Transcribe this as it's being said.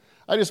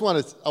I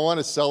want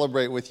to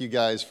celebrate with you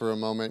guys for a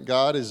moment.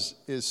 God is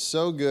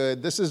so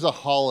good. This is a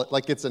holiday,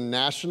 like it's a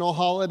national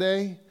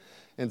holiday.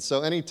 And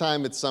so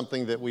anytime it's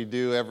something that we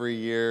do every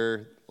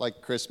year,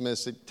 like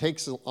Christmas, it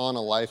takes on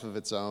a life of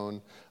its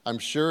own. I'm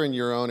sure in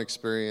your own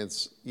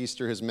experience,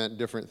 Easter has meant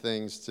different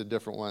things to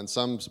different ones.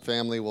 Some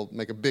family will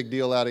make a big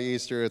deal out of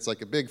Easter. It's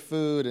like a big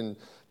food and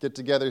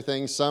get-together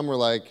thing. Some were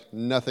like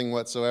nothing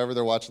whatsoever.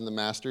 They're watching the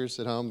Masters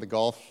at home, the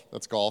golf.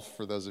 That's golf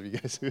for those of you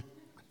guys who...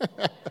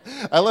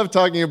 I love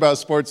talking about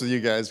sports with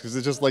you guys because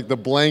it's just like the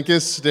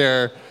blankest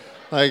stare.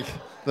 Like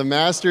the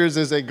Masters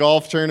is a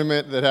golf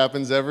tournament that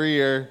happens every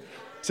year.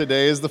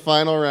 Today is the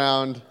final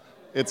round.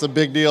 It's a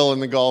big deal in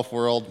the golf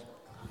world.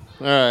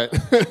 All right. For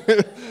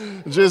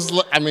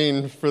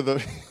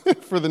the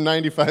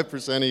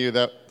 95% of you,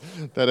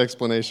 that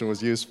explanation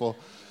was useful.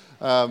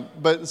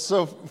 But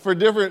so for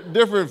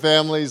different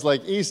families,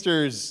 like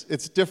Easter's,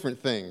 it's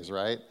different things,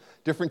 right?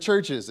 Different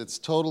churches, it's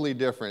totally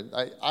different.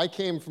 I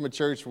came from a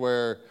church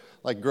where,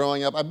 like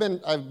growing up, I've been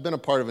a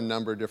part of a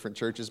number of different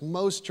churches.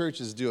 Most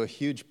churches do a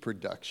huge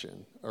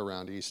production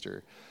around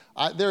Easter.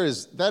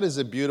 That is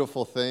a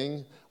beautiful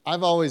thing.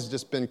 I've always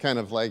just been kind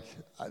of like,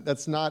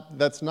 that's not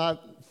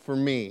for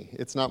me.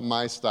 It's not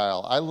my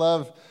style. I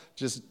love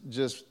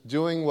just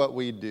doing what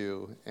we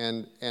do,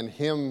 and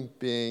him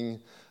being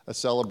a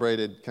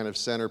celebrated kind of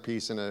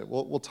centerpiece.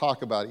 We'll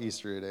talk about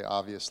Easter today,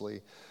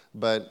 obviously,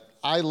 but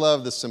I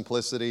love the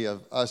simplicity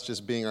of us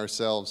just being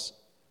ourselves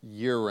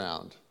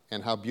year-round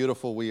and how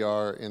beautiful we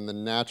are in the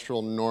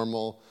natural,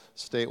 normal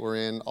state we're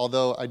in.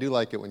 Although I do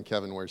like it when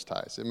Kevin wears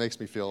ties. It makes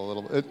me feel a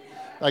little bit...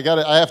 I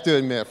have to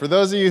admit, for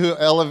those of you who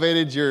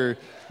elevated your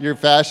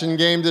fashion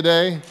game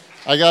today,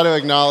 I got to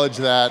acknowledge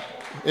that.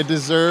 It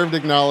deserved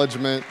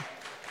acknowledgement.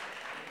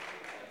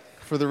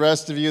 For the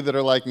rest of you that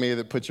are like me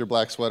that put your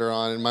black sweater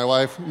on, and my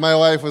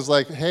wife was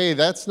like, "Hey,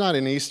 that's not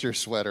an Easter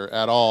sweater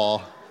at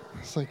all."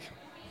 It's like...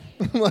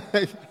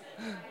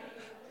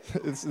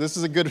 this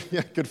is a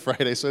Good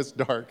Friday, so it's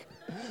dark.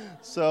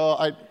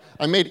 So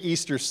I made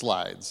Easter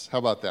slides. How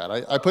about that?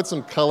 I put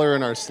some color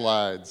in our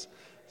slides.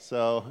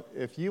 So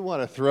if you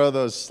want to throw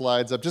those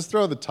slides up, just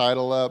throw the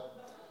title up.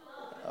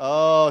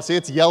 Oh, see,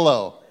 it's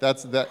yellow.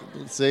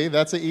 See,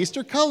 that's an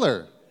Easter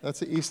color.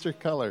 That's an Easter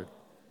color.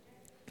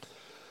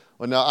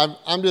 Well, no,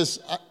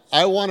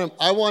 I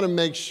want to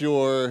make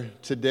sure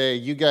today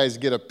you guys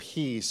get a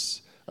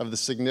piece of the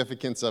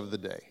significance of the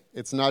day.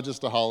 It's not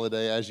just a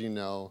holiday, as you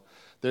know.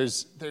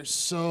 There's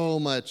so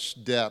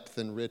much depth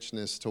and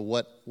richness to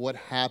what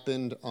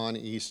happened on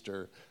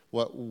Easter,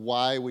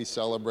 why we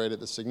celebrate it.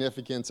 The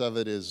significance of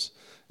it is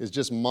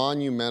just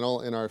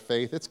monumental in our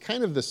faith. It's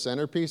kind of the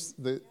centerpiece.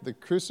 The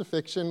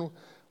crucifixion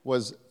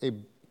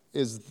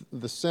is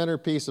the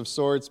centerpiece of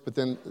sorts, but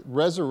then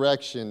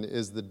resurrection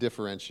is the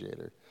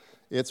differentiator.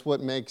 It's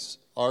what makes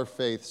our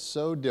faith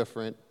so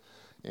different,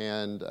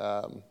 and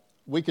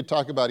we could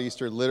talk about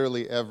Easter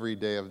literally every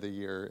day of the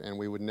year, and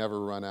we would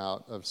never run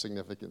out of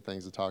significant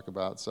things to talk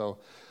about. So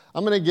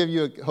I'm going to give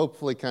you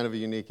hopefully kind of a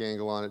unique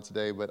angle on it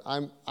today, but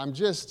I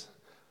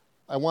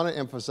want to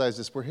emphasize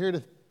this. We're here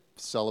to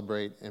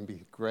celebrate and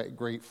be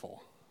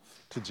grateful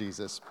to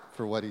Jesus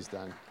for what he's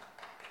done.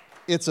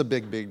 It's a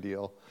big, big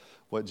deal,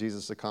 what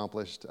Jesus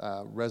accomplished,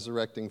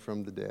 resurrecting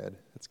from the dead.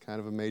 It's kind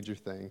of a major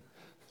thing.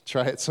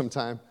 Try it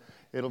sometime.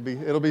 It'll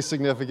be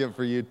significant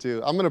for you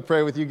too. I'm going to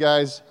pray with you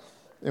guys.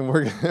 And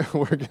we're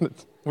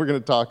gonna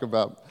talk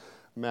about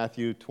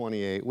Matthew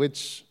 28,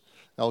 which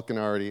Elkin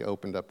already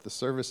opened up the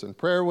service in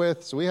prayer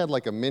with. So we had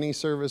like a mini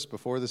service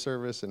before the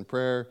service in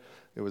prayer.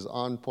 It was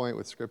on point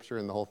with Scripture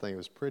and the whole thing. It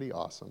was pretty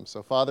awesome.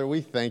 So Father, we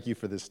thank you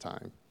for this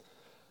time.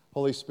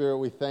 Holy Spirit,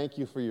 we thank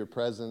you for your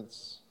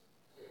presence.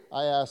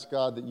 I ask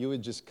God that you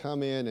would just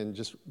come in and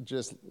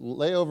just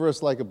lay over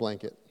us like a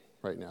blanket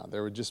right now.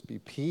 There would just be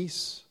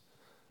peace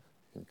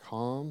and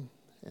calm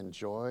and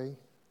joy.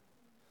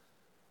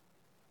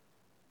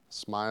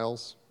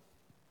 Smiles,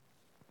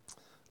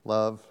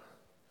 love,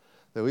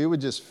 that we would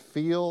just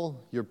feel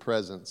your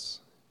presence.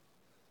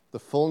 The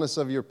fullness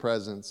of your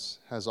presence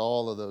has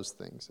all of those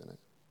things in it.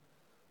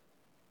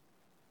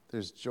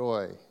 There's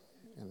joy,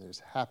 and there's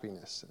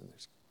happiness, and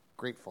there's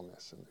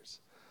gratefulness, and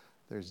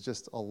there's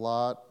just a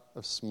lot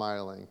of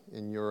smiling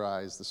in your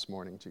eyes this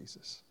morning,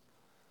 Jesus.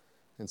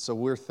 And so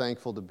we're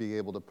thankful to be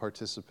able to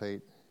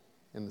participate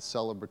in the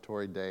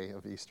celebratory day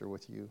of Easter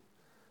with you.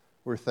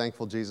 We're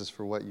thankful, Jesus,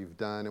 for what you've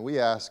done. And we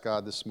ask,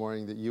 God, this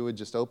morning that you would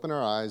just open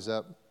our eyes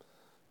up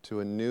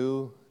to a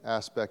new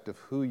aspect of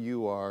who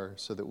you are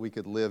so that we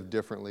could live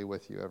differently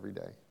with you every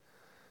day.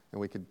 And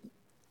we could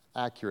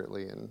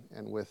accurately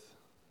and with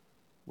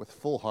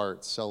full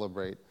hearts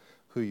celebrate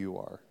who you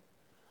are.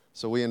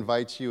 So we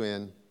invite you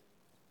in.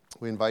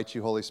 We invite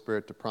you, Holy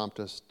Spirit, to prompt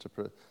us,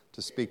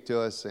 to speak to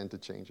us, and to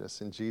change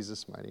us. In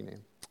Jesus' mighty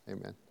name,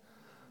 amen.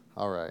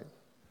 All right,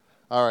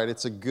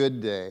 it's a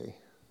good day.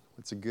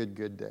 It's a good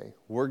day.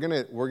 We're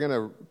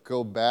gonna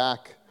go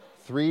back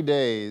 4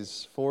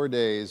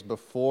 days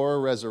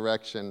before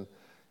resurrection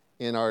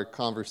in our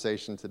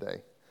conversation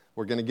today.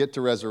 We're going to get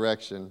to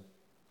resurrection,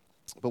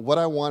 But what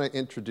I want to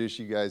introduce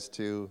you guys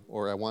to,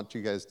 or I want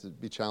you guys to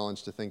be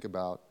challenged to think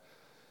about,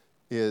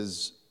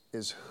 is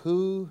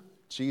who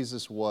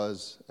Jesus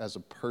was as a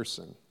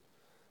person,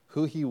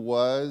 who he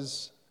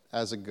was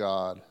as a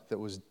God that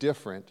was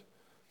different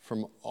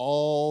from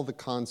all the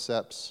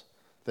concepts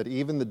that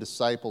even the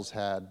disciples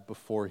had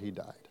before he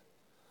died.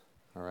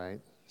 All right?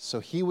 So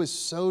he was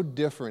so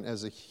different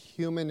as a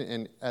human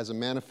and as a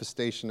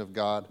manifestation of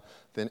God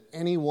than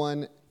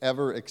anyone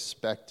ever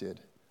expected.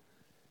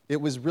 It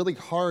was really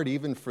hard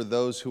even for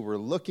those who were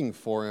looking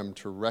for him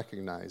to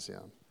recognize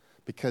him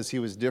because he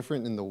was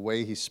different in the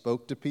way he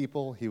spoke to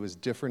people. He was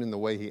different in the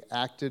way he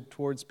acted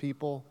towards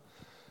people.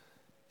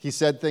 He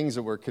said things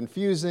that were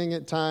confusing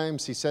at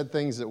times. He said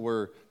things that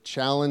were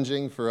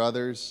challenging for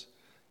others.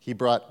 He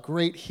brought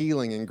great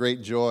healing and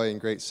great joy and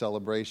great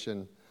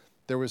celebration.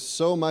 There was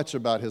so much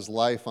about his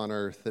life on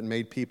earth that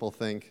made people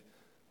think,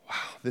 wow,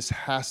 this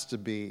has to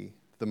be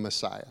the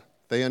Messiah.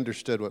 They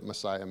understood what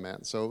Messiah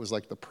meant. So it was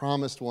like the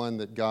promised one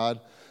that God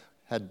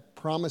had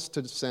promised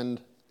to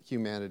send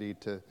humanity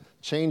to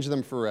change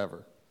them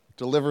forever,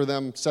 deliver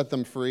them, set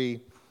them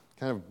free,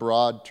 kind of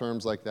broad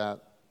terms like that.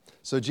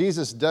 So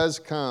Jesus does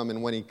come,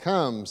 and when he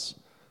comes,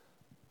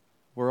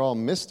 we're all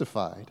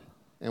mystified,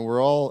 and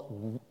we're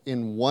all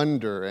in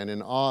wonder and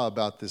in awe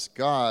about this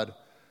God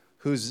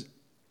who's,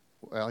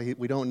 well,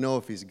 we don't know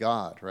if he's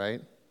God,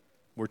 right?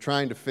 We're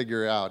trying to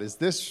figure out, is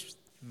this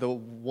the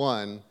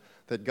one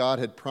that God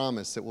had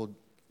promised that will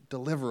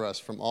deliver us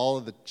from all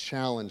of the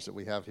challenge that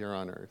we have here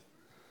on earth?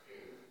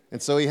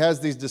 And so he has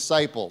these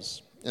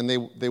disciples, and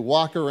they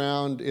walk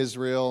around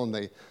Israel,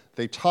 and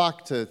they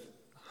talk to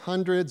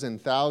hundreds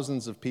and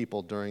thousands of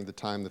people during the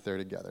time that they're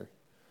together.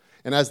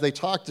 And as they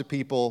talk to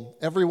people,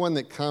 everyone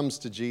that comes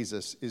to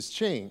Jesus is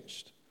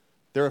changed.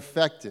 They're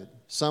affected,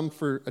 some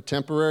for a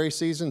temporary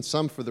season,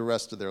 some for the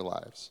rest of their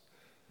lives.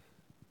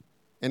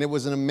 And it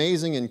was an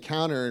amazing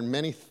encounter, and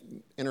many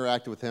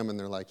interacted with him, and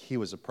they're like, he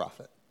was a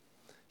prophet.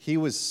 He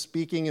was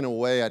speaking in a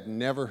way I'd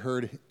never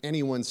heard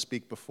anyone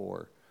speak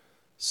before.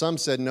 Some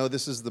said, no,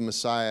 this is the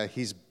Messiah.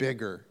 He's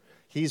bigger.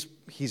 He's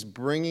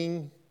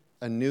bringing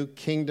a new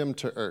kingdom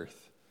to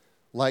earth,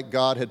 like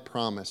God had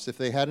promised. If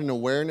they had an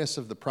awareness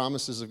of the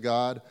promises of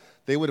God,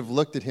 they would have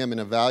looked at him and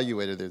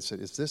evaluated it and said,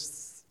 is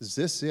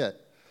this it?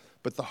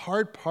 But the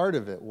hard part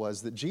of it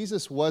was that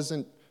Jesus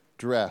wasn't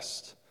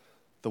dressed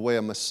the way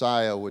a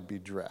Messiah would be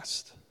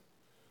dressed.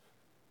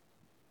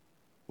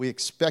 We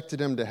expected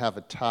him to have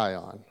a tie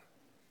on,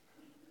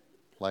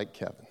 like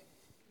Kevin.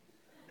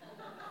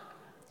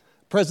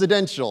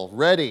 Presidential,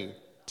 ready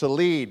to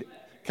lead,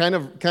 kind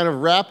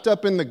of wrapped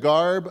up in the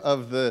garb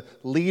of the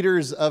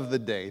leaders of the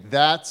day.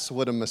 That's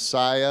what a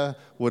Messiah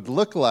would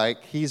look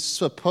like. He's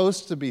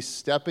supposed to be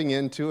stepping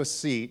into a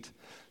seat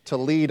to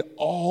lead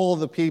all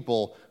the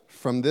people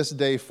from this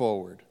day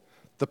forward.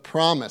 The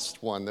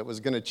promised one that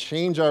was going to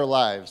change our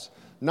lives,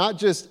 not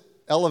just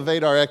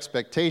elevate our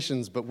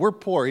expectations, but we're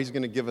poor, he's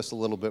going to give us a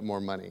little bit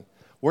more money.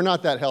 We're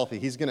not that healthy,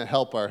 he's going to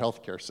help our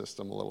healthcare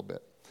system a little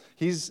bit.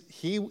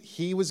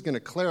 He was going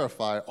to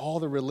clarify all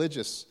the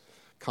religious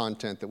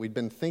content that we'd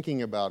been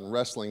thinking about and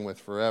wrestling with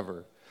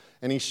forever.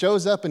 And he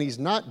shows up and he's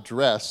not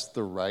dressed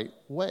the right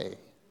way.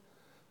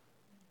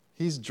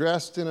 He's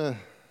dressed in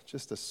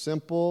just a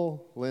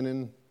simple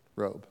linen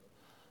robe.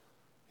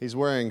 He's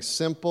wearing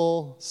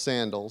simple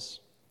sandals.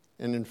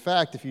 And in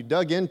fact, if you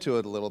dug into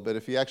it a little bit,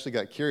 if you actually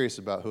got curious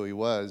about who he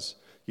was,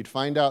 you'd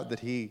find out that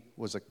he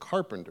was a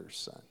carpenter's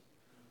son.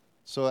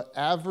 So an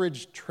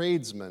average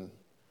tradesman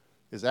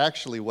is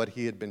actually what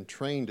he had been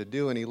trained to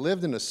do, and he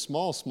lived in a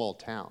small, small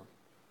town.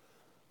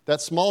 That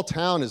small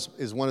town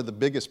is one of the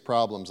biggest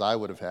problems I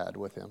would have had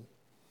with him.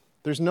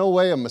 There's no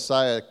way a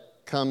Messiah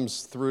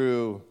comes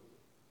through,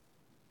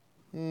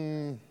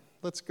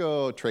 let's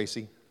go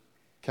Tracy,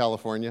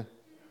 California.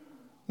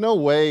 No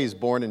way he's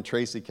born in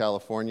Tracy,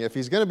 California. If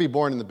he's going to be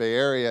born in the Bay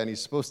Area and he's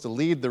supposed to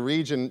lead the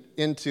region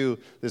into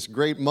this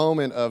great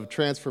moment of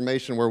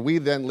transformation where we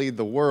then lead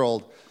the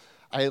world,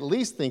 I at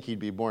least think he'd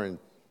be born in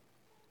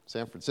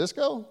San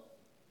Francisco?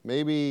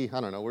 Maybe, I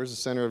don't know, where's the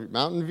center of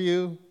Mountain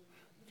View?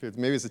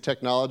 Maybe it's the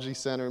technology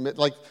center.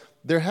 Like,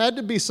 there had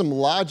to be some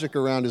logic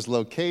around his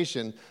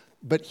location,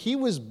 but he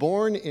was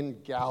born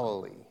in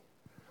Galilee,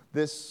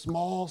 this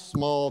small,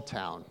 small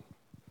town,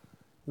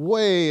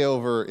 way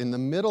over in the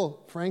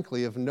middle,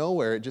 frankly, of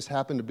nowhere. It just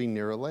happened to be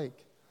near a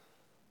lake.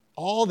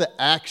 All the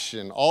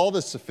action, all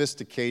the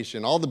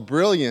sophistication, all the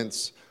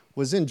brilliance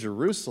was in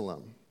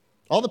Jerusalem.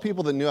 All the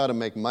people that knew how to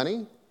make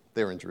money,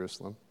 they were in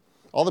Jerusalem.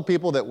 All the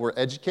people that were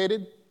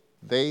educated,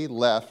 they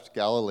left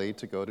Galilee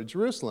to go to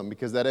Jerusalem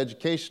because that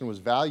education was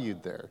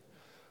valued there.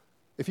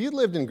 If you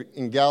lived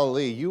in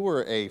Galilee, you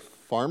were a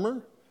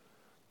farmer,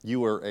 you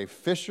were a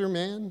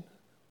fisherman,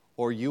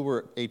 or you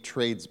were a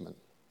tradesman.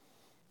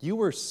 You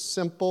were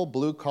simple,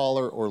 blue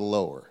collar, or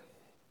lower.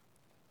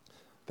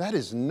 That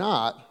is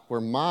not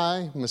where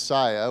my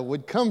Messiah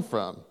would come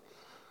from.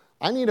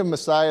 I need a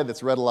Messiah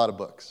that's read a lot of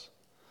books.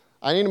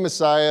 I need a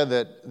Messiah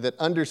that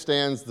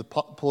understands the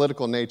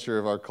political nature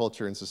of our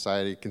culture and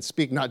society, can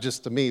speak not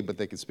just to me, but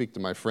they can speak to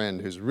my friend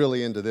who's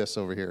really into this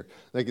over here.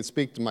 They can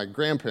speak to my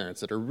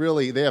grandparents that are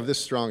they have this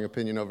strong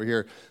opinion over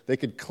here. They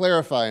could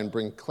clarify and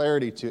bring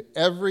clarity to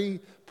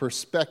every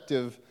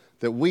perspective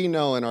that we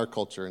know in our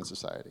culture and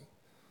society.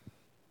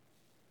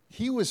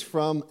 He was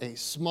from a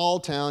small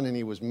town and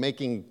he was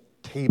making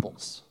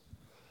tables.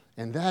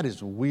 And that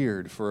is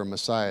weird for a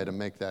Messiah to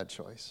make that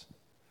choice.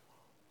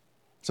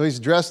 So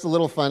he's dressed a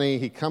little funny.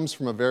 He comes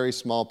from a very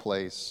small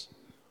place.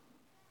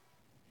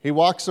 He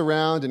walks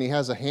around and he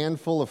has a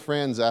handful of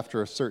friends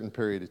after a certain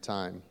period of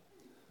time.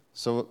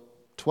 So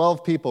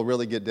 12 people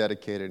really get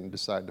dedicated and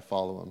decide to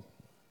follow him.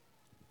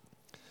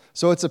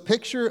 So it's a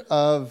picture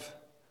of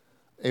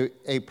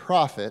a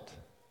prophet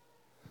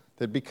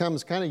that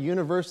becomes kind of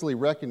universally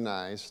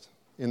recognized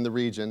in the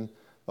region.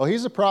 Oh,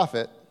 he's a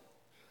prophet.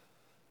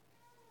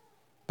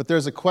 But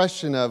there's a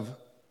question of,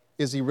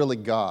 is he really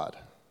God?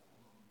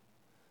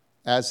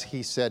 As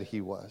he said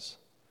he was.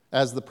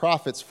 As the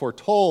prophets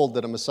foretold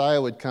that a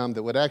Messiah would come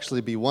that would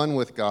actually be one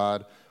with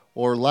God,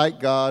 or like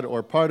God,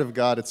 or part of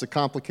God. It's a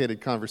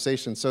complicated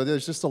conversation. So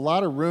there's just a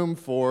lot of room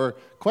for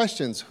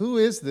questions. Who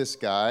is this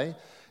guy,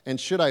 and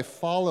should I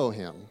follow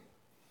him?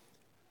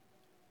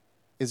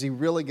 Is he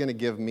really going to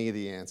give me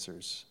the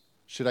answers?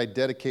 Should I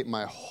dedicate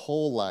my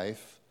whole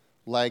life,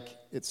 like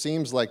it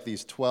seems like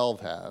these 12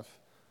 have?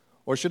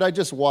 Or should I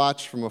just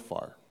watch from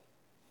afar?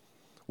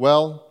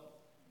 Well,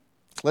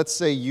 let's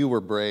say you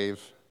were brave.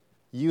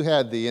 You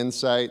had the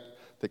insight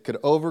that could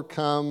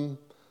overcome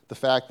the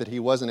fact that he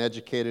wasn't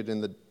educated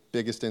in the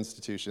biggest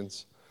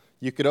institutions.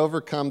 You could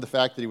overcome the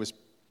fact that he was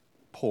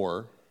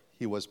poor.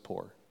 He was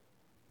poor.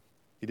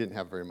 He didn't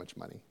have very much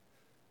money.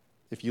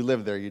 If you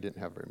lived there, you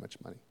didn't have very much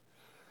money.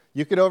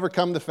 You could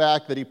overcome the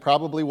fact that he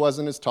probably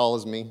wasn't as tall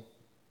as me.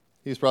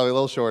 He was probably a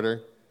little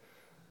shorter.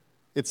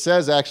 It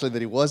says actually that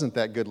he wasn't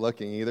that good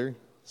looking either.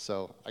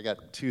 So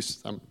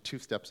I'm 2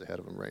 steps ahead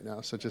of him right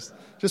now. So just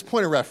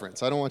point of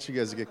reference. I don't want you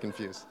guys to get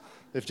confused.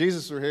 If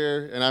Jesus were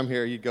here and I'm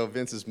here, you'd go,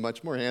 Vince is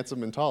much more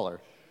handsome and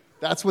taller.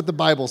 That's what the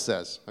Bible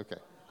says. Okay.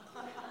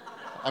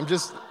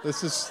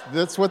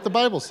 That's what the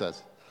Bible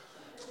says.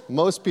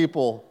 Most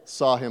people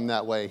saw him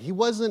that way. He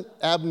wasn't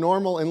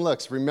abnormal in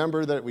looks.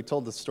 Remember that we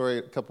told the story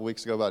a couple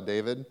weeks ago about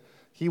David?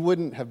 He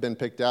wouldn't have been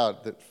picked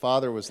out. That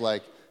father was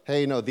like,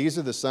 hey, no, these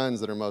are the sons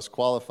that are most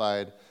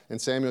qualified. And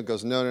Samuel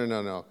goes,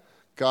 no.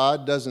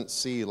 God doesn't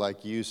see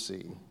like you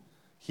see.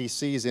 He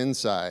sees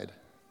inside.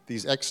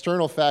 These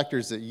external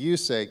factors that you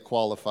say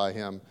qualify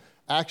him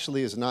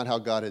actually is not how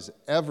God has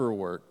ever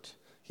worked.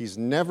 He's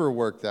never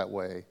worked that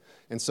way.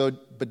 And so,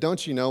 but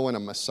don't you know when a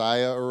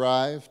Messiah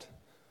arrived,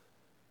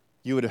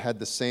 you would have had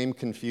the same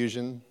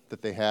confusion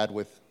that they had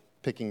with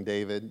picking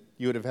David.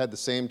 You would have had the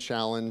same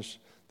challenge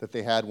that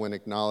they had when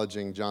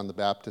acknowledging John the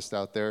Baptist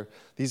out there.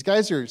 These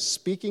guys are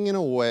speaking in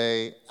a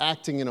way,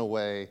 acting in a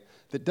way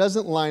that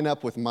doesn't line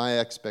up with my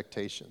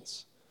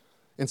expectations.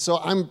 And so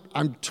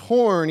I'm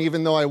torn,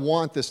 even though I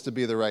want this to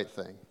be the right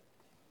thing.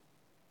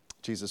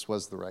 Jesus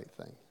was the right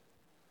thing.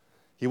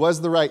 He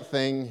was the right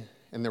thing,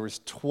 and there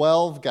was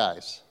 12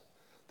 guys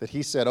that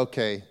he said,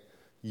 okay,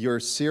 you're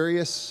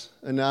serious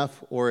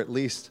enough, or at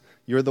least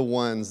you're the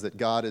ones that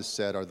God has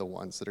said are the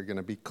ones that are going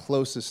to be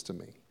closest to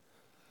me.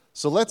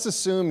 So let's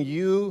assume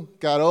you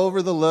got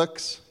over the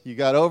looks, you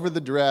got over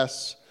the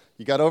dress,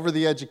 you got over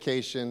the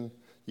education,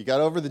 you got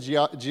over the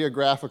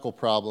geographical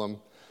problem,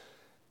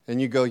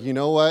 and you go, you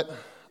know what?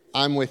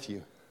 I'm with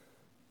you.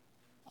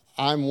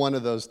 I'm one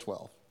of those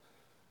 12.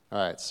 All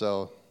right,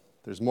 so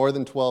there's more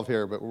than 12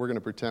 here, but we're going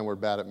to pretend we're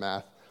bad at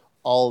math.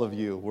 All of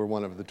you were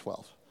one of the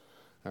 12.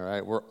 All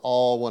right, we're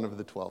all one of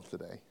the 12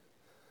 today.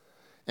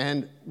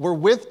 And we're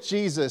with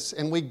Jesus,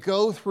 and we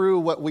go through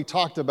what we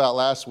talked about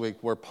last week,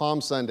 where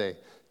Palm Sunday,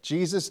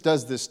 Jesus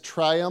does this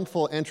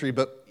triumphal entry,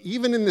 but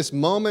even in this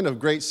moment of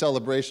great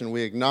celebration,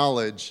 we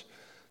acknowledge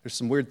there's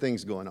some weird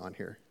things going on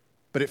here.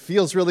 But it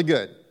feels really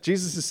good.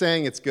 Jesus is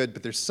saying it's good,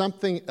 but there's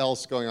something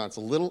else going on.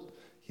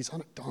 He's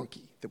on a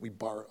donkey that we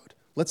borrowed.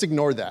 Let's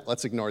ignore that.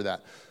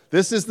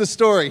 This is the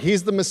story.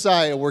 He's the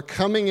Messiah. We're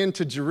coming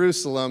into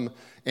Jerusalem,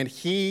 and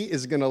he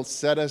is going to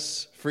set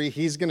us free.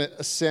 He's going to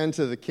ascend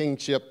to the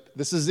kingship.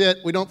 This is it.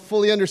 We don't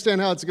fully understand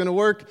how it's going to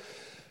work.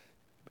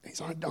 He's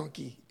on a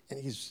donkey,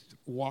 and he's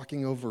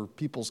walking over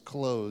people's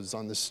clothes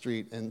on the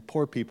street, and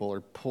poor people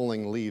are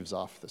pulling leaves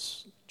off the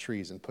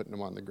trees and putting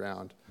them on the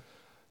ground.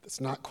 That's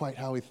not quite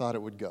how we thought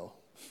it would go.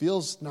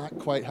 Feels not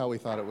quite how we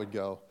thought it would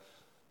go,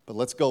 but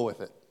let's go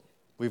with it.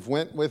 We've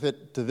went with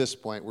it to this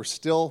point. We're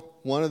still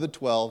one of the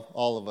 12,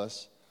 all of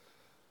us.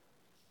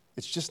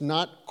 It's just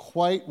not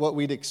quite what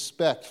we'd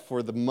expect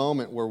for the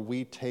moment where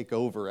we take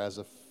over as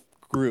a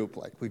group.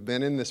 Like, we've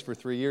been in this for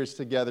 3 years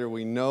together.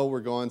 We know we're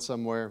going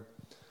somewhere.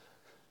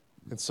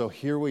 And so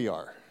here we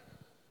are.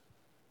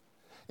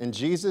 And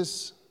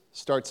Jesus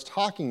starts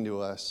talking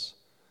to us,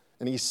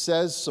 and he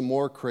says some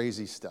more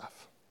crazy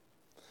stuff.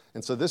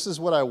 And so this is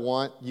what I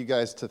want you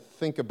guys to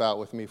think about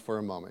with me for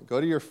a moment.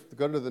 Go to the next slide.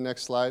 Go to the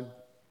next slide.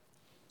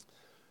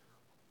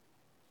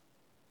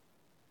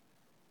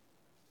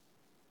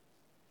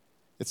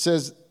 It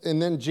says,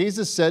 and then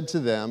Jesus said to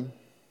them,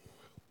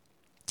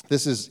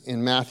 this is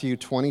in Matthew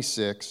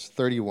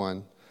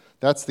 26:31.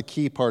 That's the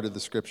key part of the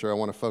scripture I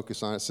want to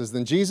focus on. It says,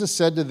 then Jesus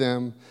said to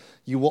them,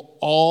 you will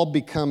all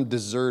become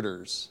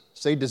deserters.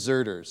 Say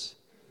deserters.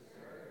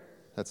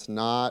 That's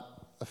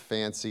not a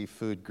fancy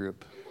food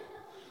group.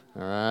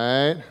 All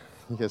right?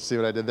 You guys see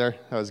what I did there?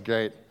 That was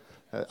great.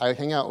 I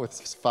hang out with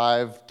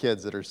 5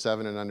 kids that are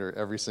 7 and under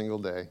every single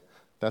day.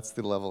 That's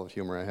the level of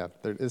humor I have.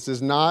 This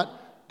is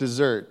not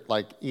dessert,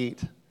 like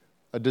eat.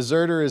 A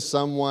deserter is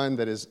someone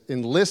that is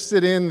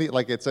enlisted in the,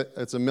 like it's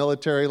a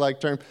military-like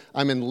term.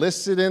 I'm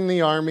enlisted in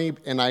the army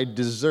and I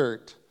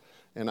desert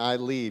and I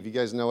leave. You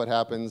guys know what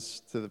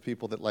happens to the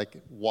people that like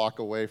walk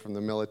away from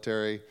the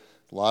military?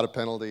 A lot of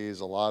penalties,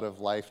 a lot of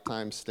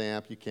lifetime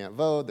stamp. You can't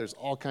vote. There's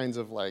all kinds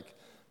of like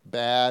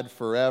bad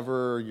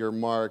forever. You're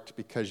marked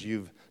because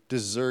you've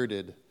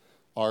deserted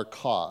our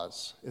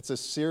cause. It's a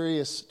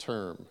serious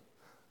term,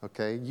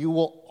 okay? You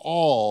will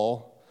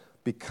all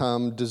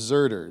become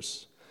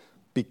deserters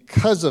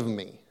because of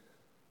me.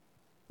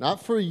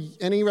 Not for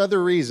any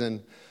other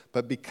reason,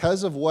 but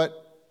because of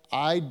what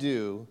I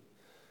do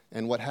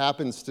and what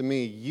happens to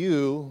me,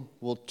 you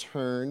will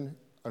turn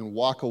and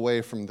walk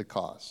away from the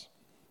cause.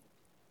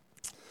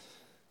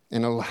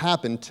 And it'll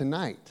happen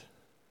tonight.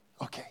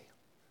 Okay,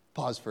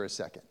 pause for a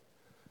second.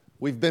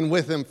 We've been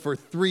with him for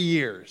 3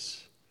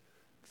 years.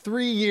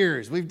 3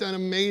 years. We've done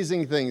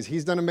amazing things.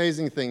 He's done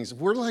amazing things.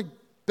 We're like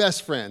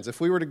best friends.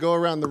 If we were to go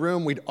around the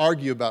room, we'd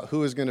argue about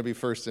who is going to be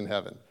first in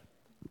heaven.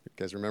 You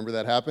guys remember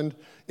that happened?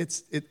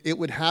 It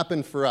would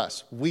happen for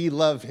us. We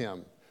love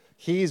him.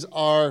 He's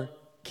our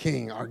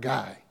king, our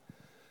guy.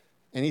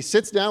 And he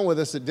sits down with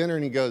us at dinner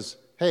and he goes,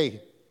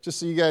 hey, just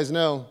so you guys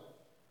know,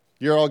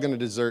 you're all going to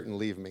desert and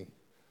leave me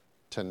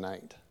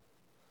tonight.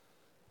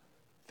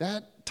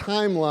 That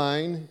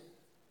timeline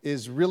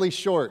is really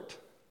short.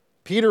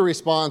 Peter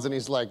responds and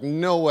he's like,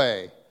 no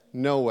way,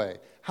 no way.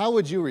 How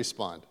would you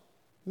respond?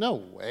 No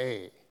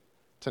way.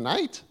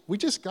 Tonight? We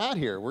just got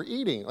here. We're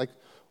eating. Like,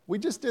 we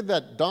just did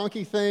that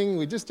donkey thing.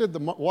 We just did the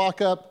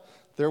walk up.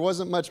 There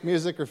wasn't much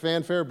music or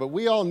fanfare, but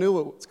we all knew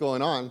what was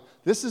going on.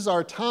 This is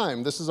our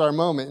time. This is our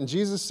moment. And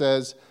Jesus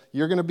says,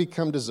 you're going to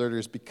become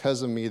deserters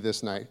because of me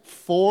this night.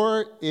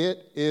 For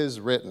it is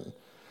written,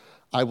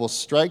 I will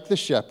strike the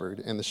shepherd,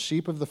 and the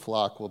sheep of the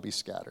flock will be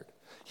scattered.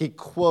 He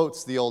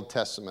quotes the Old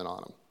Testament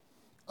on them.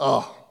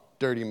 Oh,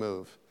 dirty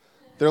move.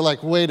 They're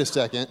like, wait a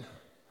second.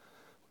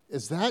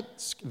 Is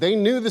that, they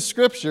knew the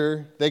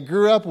scripture. They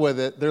grew up with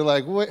it. They're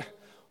like, wait,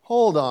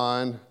 hold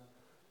on.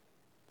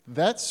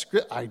 That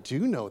script, I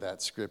do know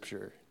that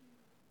scripture.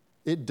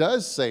 It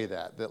does say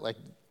that like,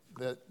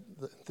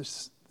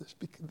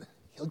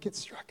 he'll get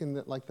struck and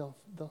that like they'll,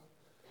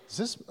 does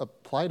this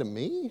apply to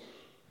me?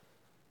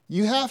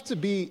 You have to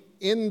be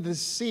in the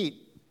seat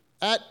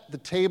at the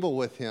table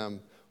with him,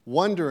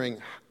 wondering,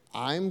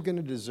 I'm going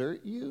to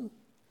desert you?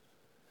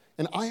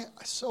 And I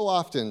so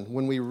often,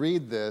 when we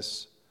read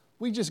this,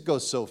 we just go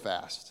so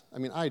fast. I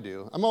mean, I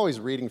do. I'm always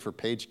reading for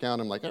page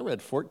count. I'm like, I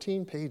read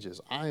 14 pages.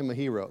 I am a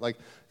hero. Like,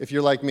 if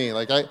you're like me,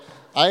 like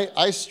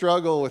I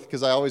struggle with,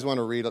 because I always want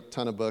to read a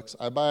ton of books.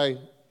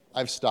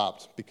 I've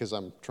stopped because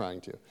I'm trying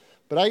to.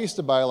 But I used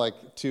to buy like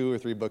 2 or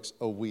 3 books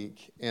a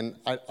week, and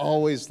I'd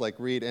always like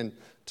read. And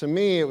to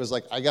me, it was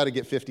like, I got to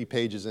get 50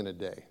 pages in a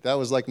day. That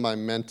was like my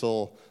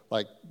mental,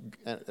 like,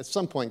 at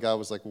some point, God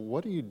was like,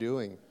 what are you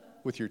doing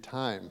with your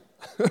time?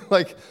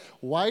 Like,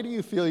 why do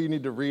you feel you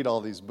need to read all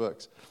these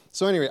books?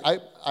 So anyway,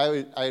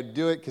 I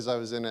do it because I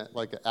was in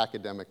like an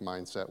academic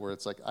mindset where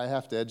it's like, I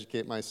have to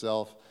educate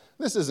myself.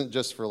 This isn't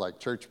just for like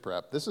church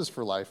prep. This is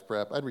for life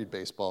prep. I'd read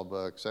baseball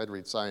books. I'd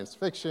read science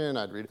fiction.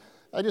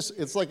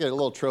 It's like a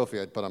little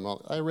trophy I'd put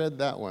on. I read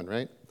that one,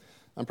 right?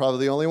 I'm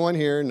probably the only one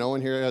here. No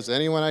one here has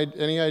any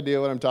idea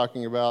what I'm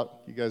talking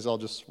about. You guys all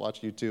just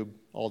watch YouTube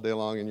all day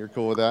long and you're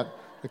cool with that?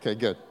 Okay,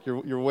 good.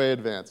 You're way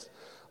advanced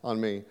on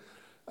me.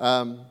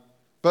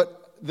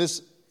 But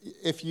this,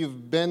 if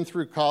you've been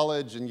through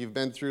college and you've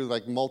been through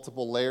like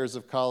multiple layers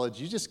of college,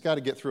 you just got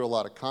to get through a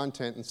lot of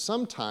content. And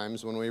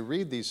sometimes when we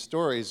read these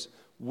stories,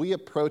 we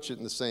approach it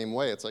in the same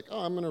way. It's like, oh,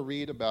 I'm going to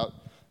read about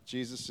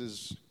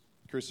Jesus'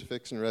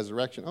 crucifixion and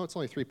resurrection. Oh, it's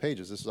only 3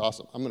 pages. This is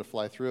awesome. I'm going to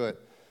fly through it.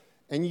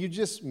 And you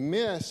just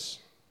miss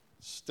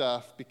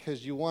stuff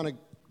because you want to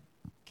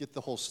get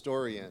the whole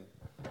story in.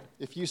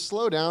 If you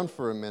slow down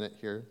for a minute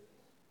here,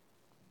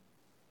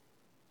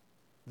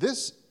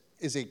 this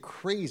is a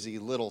crazy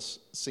little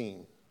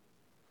scene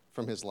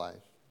from his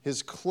life.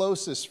 His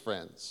closest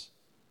friends.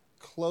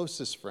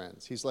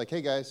 He's like,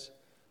 hey guys,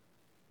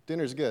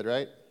 dinner's good,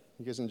 right?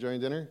 You guys enjoying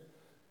dinner?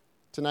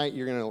 Tonight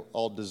you're going to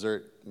all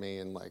desert me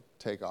and like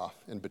take off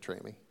and betray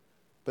me.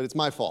 But it's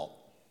my fault.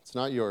 It's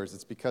not yours.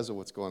 It's because of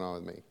what's going on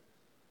with me.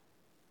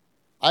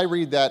 I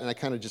read that and I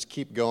kind of just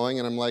keep going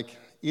and I'm like,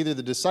 either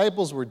the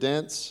disciples were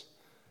dense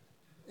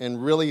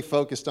and really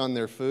focused on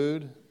their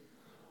food,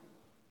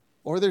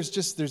 or there's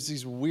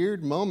these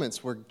weird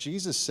moments where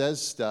Jesus says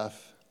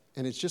stuff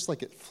and it's just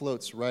like it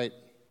floats right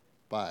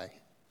by.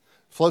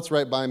 Floats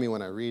right by me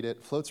when I read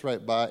it. Floats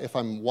right by. If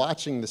I'm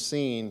watching the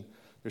scene,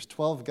 There's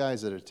 12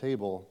 guys at a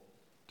table.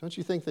 Don't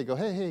you think they go,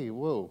 hey,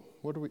 whoa,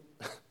 what are we,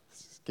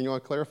 can you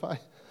want to clarify?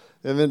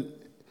 And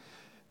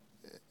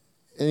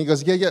he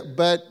goes, yeah,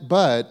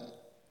 but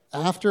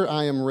after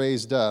I am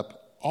raised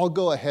up, I'll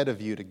go ahead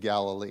of you to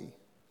Galilee.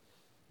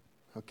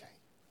 Okay,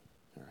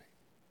 all right.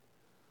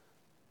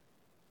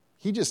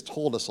 He just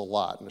told us a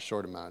lot in a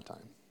short amount of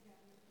time.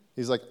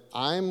 He's like,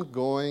 I'm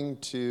going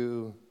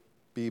to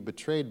be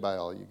betrayed by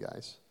all you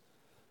guys.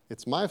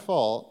 It's my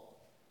fault,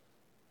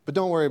 but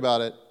don't worry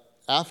about it.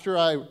 After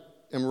I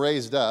am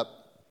raised up,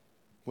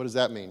 what does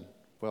that mean?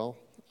 Well,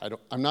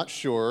 I'm not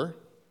sure.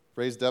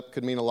 Raised up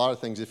could mean a lot of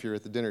things if you're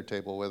at the dinner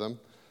table with him.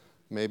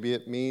 Maybe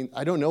it means,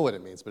 I don't know what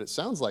it means, but it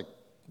sounds like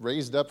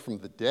raised up from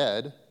the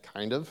dead,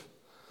 kind of.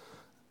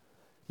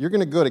 You're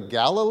going to go to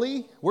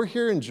Galilee? We're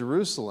here in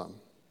Jerusalem.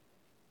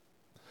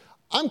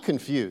 I'm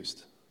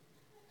confused.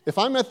 If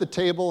I'm at the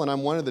table and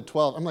I'm one of the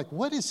 12, I'm like,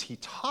 what is he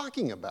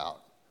talking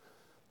about?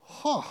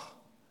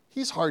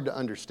 He's hard to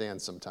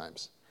understand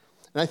sometimes.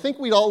 And I think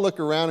we'd all look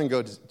around and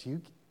go,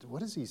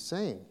 what is he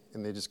saying?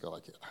 And they just go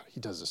like, he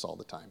does this all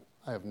the time.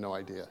 I have no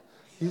idea.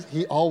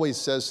 He always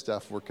says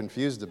stuff we're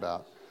confused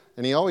about.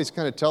 And he always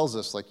kind of tells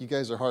us, like, you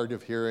guys are hard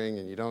of hearing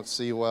and you don't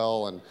see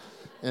well. And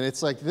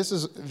it's like,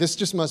 this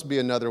just must be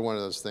another one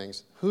of those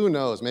things. Who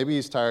knows? Maybe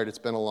he's tired. It's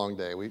been a long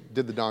day. We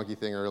did the donkey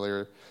thing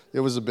earlier. It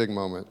was a big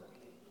moment.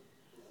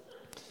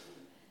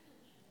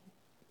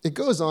 It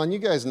goes on. You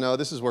guys know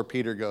this is where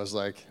Peter goes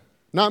like,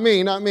 not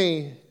me, not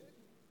me.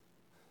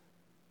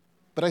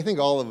 But I think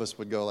all of us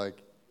would go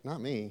like, not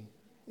me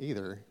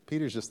either.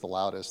 Peter's just the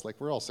loudest. Like,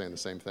 we're all saying the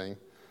same thing.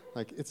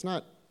 Like, it's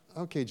not,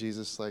 okay,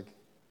 Jesus, like,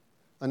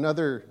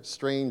 another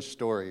strange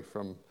story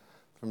from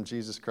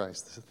Jesus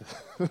Christ,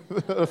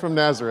 from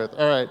Nazareth.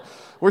 All right,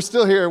 we're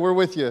still here. We're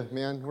with you,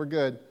 man. We're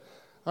good.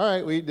 All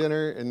right, we eat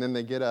dinner, and then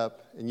they get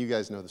up, and you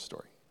guys know the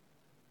story.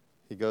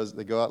 They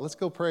go out, let's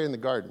go pray in the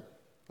garden.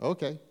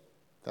 Okay,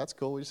 that's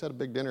cool. We just had a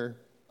big dinner.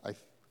 I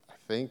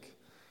think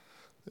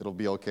it'll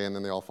be okay, and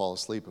then they all fall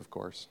asleep, of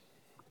course.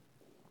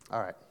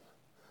 All right.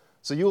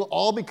 So you will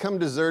all become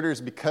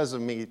deserters because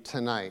of me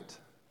tonight.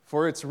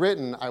 For it's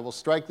written, I will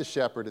strike the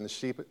shepherd, and the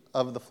sheep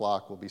of the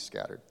flock will be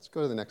scattered. Let's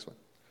go to the next one.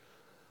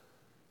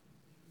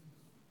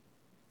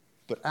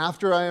 But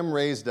after I am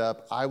raised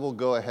up, I will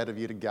go ahead of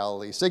you to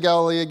Galilee. Say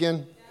Galilee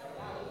again.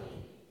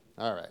 Galilee.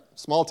 All right.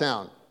 Small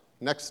town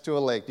next to a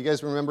lake. Do you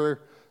guys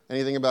remember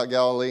anything about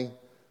Galilee?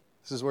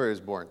 This is where he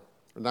was born.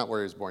 Or not where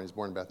he was born. He was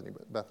born in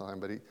Bethlehem,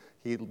 but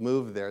he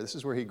moved there. This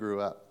is where he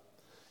grew up.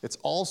 It's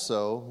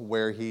also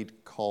where he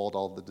called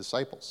all the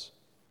disciples.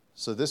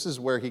 So this is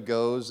where he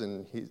goes,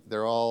 and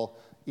they're all,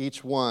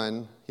 each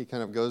one, he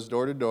kind of goes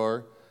door to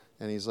door,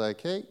 and he's like,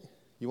 hey,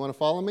 you want to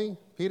follow me,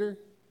 Peter?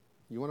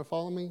 You want to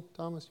follow me,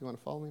 Thomas? You want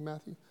to follow me,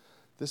 Matthew?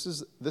 This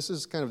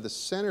is kind of the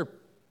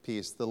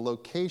centerpiece, the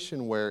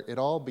location where it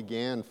all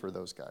began for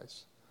those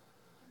guys.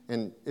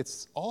 And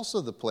it's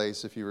also the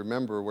place, if you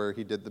remember, where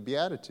he did the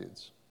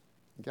Beatitudes,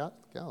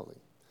 Galilee.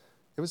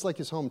 It was like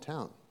his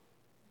hometown.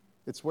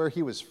 It's where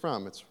he was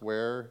from. It's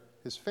where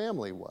his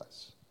family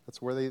was.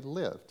 That's where they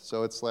lived.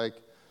 So it's like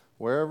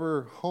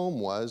wherever home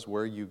was,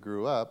 where you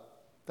grew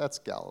up, that's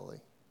Galilee.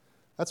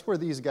 That's where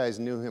these guys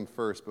knew him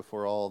first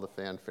before all the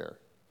fanfare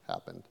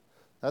happened.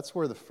 That's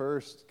where the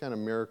first kind of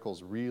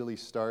miracles really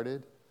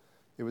started.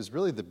 It was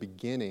really the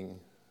beginning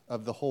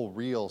of the whole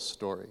real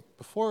story.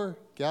 Before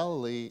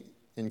Galilee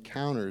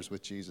encounters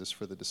with Jesus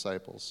for the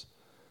disciples,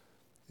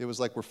 it was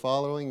like we're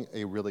following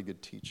a really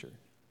good teacher.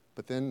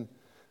 But then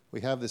we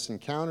have this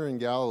encounter in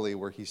Galilee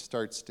where he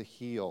starts to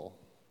heal.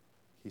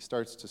 He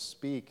starts to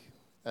speak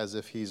as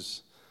if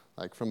he's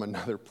like from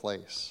another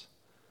place.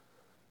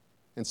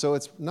 And so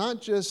it's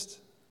not just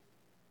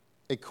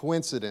a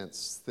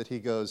coincidence that he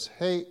goes,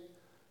 hey,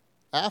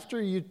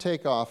 after you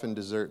take off and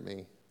desert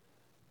me,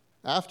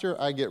 after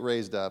I get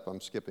raised up,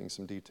 I'm skipping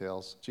some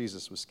details.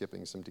 Jesus was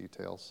skipping some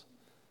details.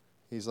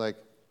 He's like,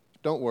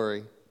 don't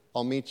worry,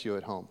 I'll meet you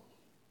at home.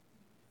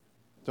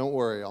 Don't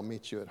worry, I'll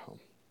meet you at home.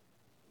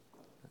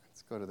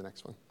 Let's go to the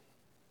next one.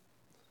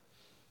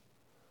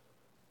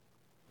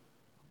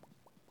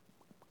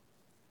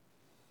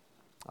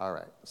 All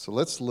right, so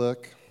let's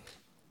look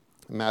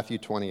at Matthew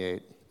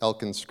 28,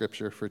 Elkin's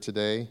scripture for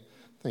today.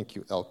 Thank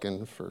you,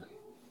 Elkin, for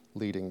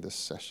leading this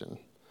session.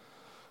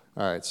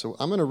 All right, so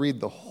I'm going to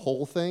read the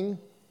whole thing,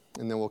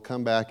 and then we'll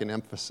come back and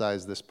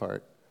emphasize this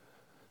part.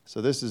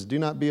 So this is, do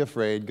not be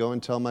afraid. Go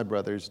and tell my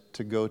brothers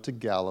to go to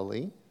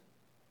Galilee.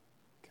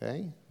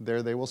 Okay,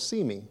 there they will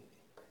see me.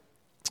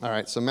 All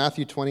right, so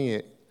Matthew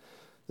 28.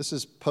 This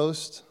is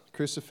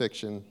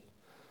post-crucifixion,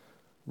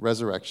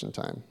 resurrection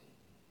time.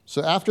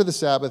 So after the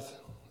Sabbath,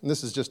 and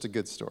this is just a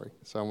good story,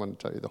 so I want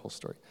to tell you the whole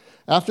story.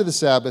 After the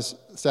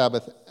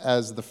Sabbath,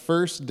 as the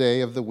first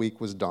day of the week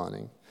was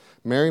dawning,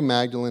 Mary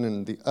Magdalene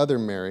and the other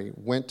Mary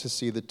went to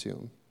see the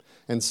tomb.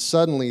 And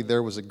suddenly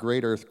there was a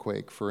great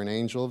earthquake, for an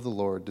angel of the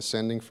Lord,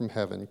 descending from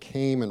heaven,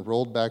 came and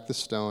rolled back the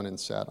stone and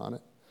sat on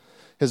it.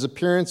 His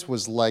appearance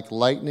was like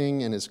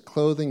lightning, and his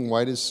clothing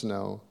white as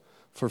snow.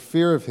 For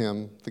fear of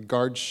him, the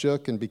guards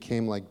shook and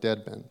became like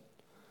dead men.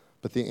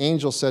 But the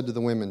angel said to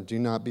the women, "Do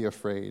not be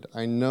afraid.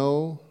 I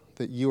know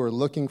that you are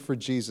looking for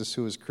Jesus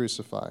who was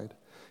crucified.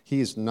 He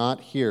is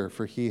not here,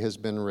 for he has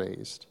been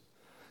raised.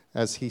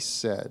 As he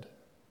said,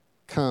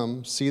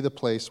 come, see the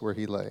place where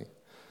he lay.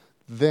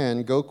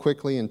 Then go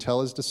quickly and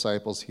tell his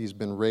disciples he's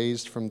been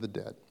raised from the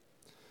dead.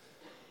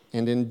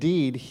 And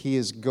indeed, he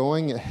is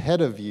going ahead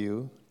of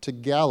you to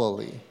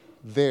Galilee.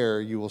 There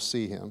you will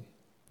see him.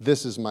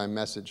 This is my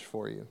message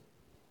for you."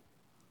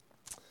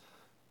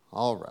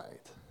 All right.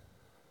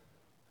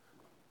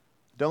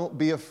 Don't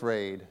be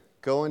afraid.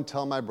 Go and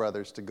tell my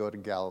brothers to go to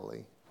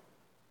Galilee.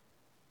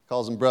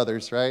 Calls them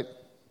brothers, right?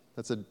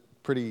 That's a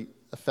pretty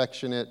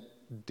affectionate,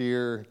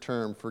 dear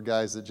term for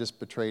guys that just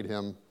betrayed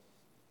him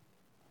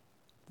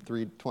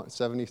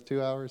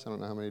 72 hours? I don't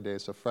know how many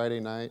days. So Friday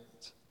night,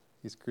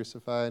 he's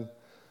crucified.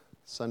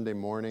 Sunday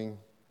morning,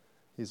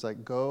 he's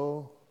like,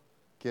 go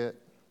get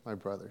my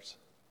brothers.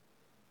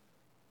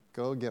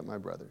 Go get my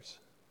brothers.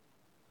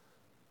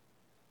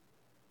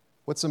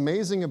 What's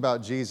amazing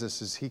about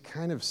Jesus is he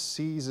kind of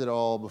sees it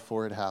all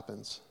before it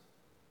happens.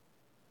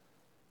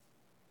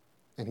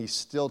 And he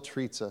still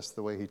treats us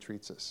the way he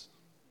treats us.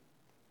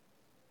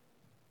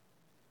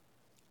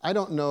 I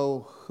don't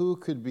know who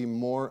could be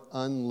more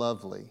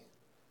unlovely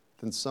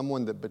than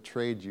someone that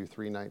betrayed you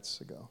 3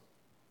 nights ago.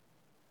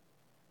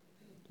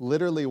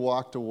 Literally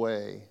walked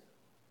away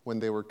when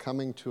they were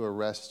coming to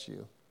arrest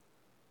you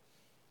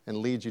and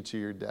lead you to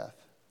your death.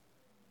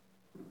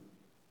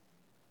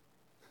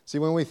 See,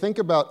 when we think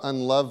about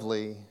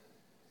unlovely,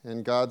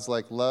 and God's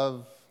like,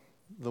 love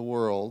the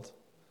world,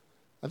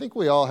 I think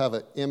we all have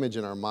an image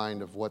in our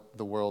mind of what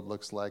the world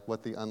looks like,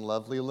 what the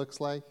unlovely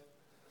looks like.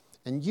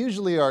 And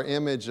usually our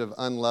image of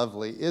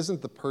unlovely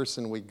isn't the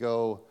person we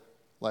go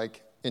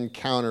like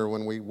encounter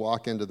when we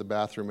walk into the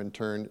bathroom and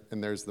turn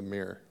and there's the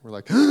mirror. We're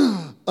like,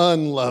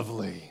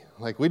 unlovely.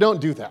 Like, we don't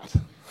do that.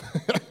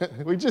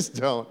 We just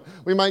don't.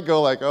 We might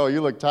go like, oh,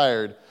 you look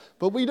tired.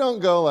 But we don't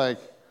go like,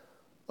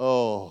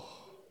 oh,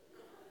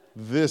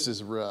 this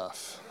is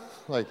rough.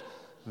 Like,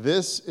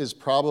 this is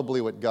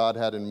probably what God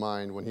had in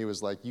mind when he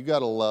was like, you got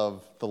to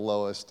love the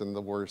lowest and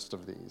the worst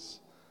of these.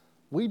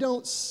 We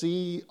don't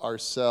see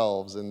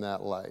ourselves in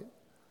that light.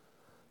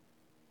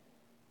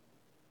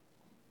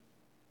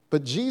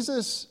 But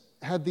Jesus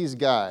had these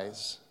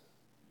guys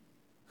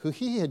who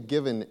he had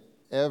given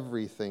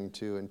everything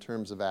to in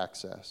terms of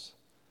access.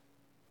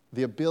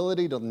 The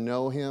ability to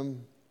know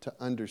him, to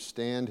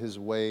understand his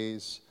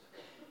ways,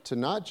 to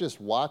not just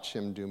watch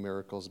him do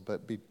miracles,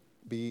 but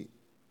be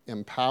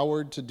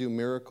empowered to do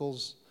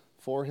miracles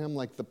for him.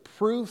 Like the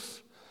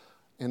proof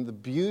and the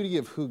beauty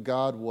of who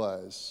God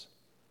was,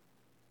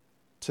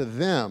 to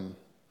them,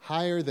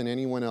 higher than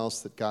anyone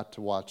else that got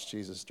to watch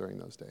Jesus during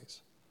those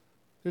days.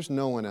 There's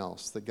no one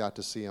else that got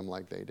to see him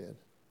like they did.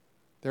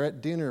 They're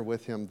at dinner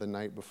with him the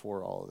night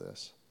before all of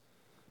this.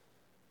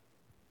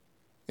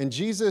 And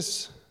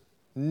Jesus,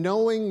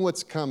 knowing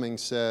what's coming,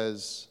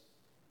 says,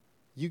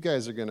 you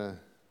guys are going to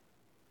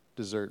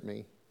desert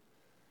me.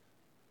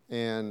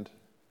 And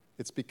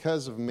it's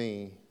because of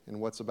me and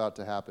what's about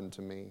to happen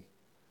to me.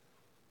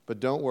 But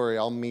don't worry,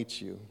 I'll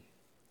meet you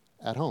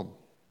at home.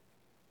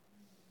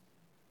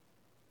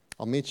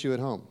 I'll meet you at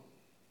home.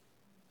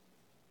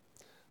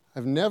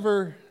 I've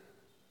never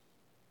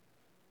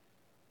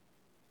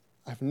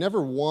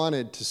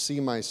wanted to see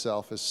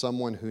myself as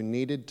someone who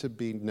needed to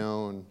be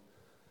known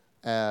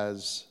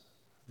as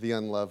the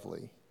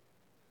unlovely.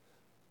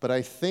 But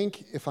I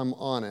think if I'm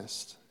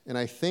honest, and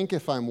I think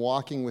if I'm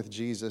walking with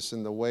Jesus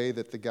in the way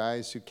that the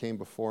guys who came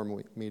before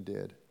me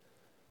did,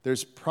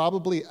 there's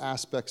probably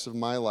aspects of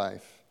my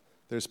life,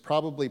 there's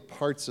probably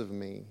parts of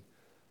me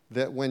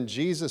that when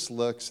Jesus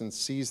looks and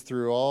sees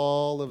through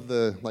all of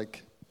the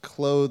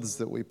clothes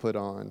that we put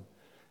on,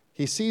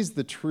 he sees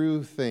the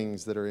true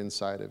things that are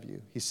inside of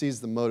you. He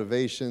sees the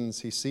motivations.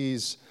 He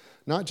sees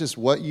not just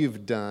what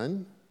you've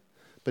done,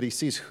 but he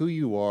sees who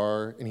you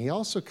are, and he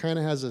also kind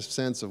of has a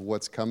sense of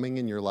what's coming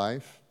in your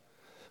life.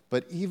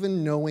 But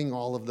even knowing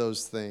all of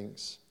those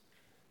things,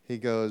 he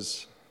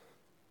goes,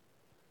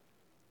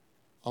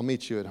 I'll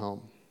meet you at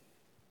home.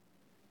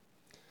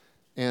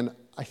 And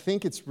I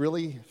think it's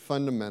really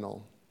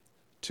fundamental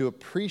to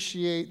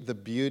appreciate the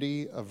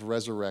beauty of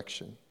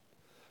resurrection,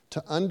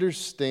 to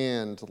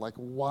understand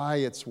why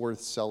it's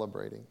worth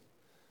celebrating.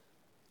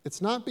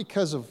 It's not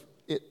because of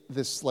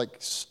this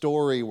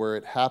story where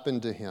it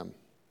happened to him.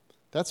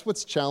 That's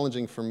what's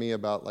challenging for me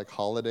about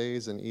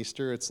holidays and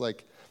Easter. It's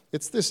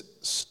this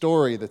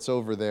story that's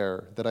over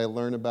there that I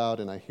learn about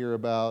and I hear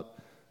about.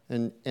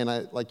 And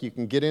I you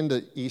can get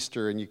into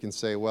Easter and you can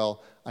say,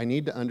 well, I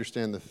need to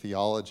understand the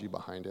theology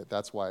behind it.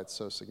 That's why it's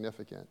so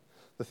significant.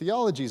 The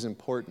theology is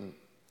important.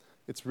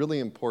 It's really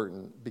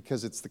important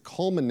because it's the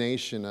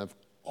culmination of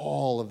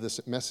all of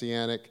this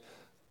messianic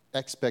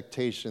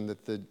expectation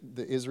that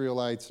the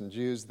Israelites and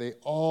Jews, they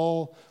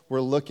all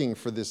were looking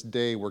for this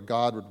day where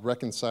God would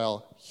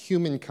reconcile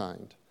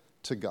humankind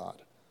to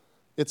God.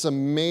 It's a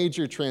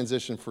major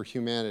transition for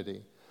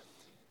humanity.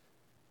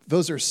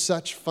 Those are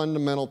such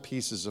fundamental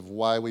pieces of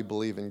why we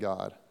believe in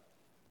God.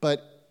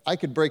 But I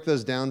could break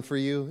those down for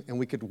you, and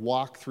we could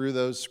walk through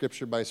those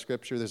scripture by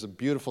scripture. There's a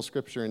beautiful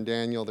scripture in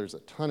Daniel. There's a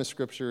ton of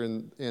scripture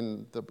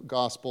in the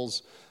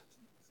Gospels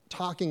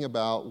talking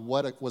about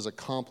what was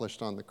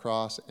accomplished on the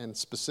cross, and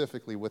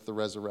specifically with the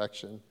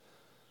resurrection.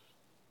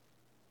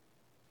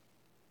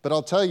 But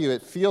I'll tell you,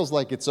 it feels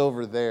like it's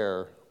over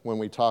there when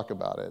we talk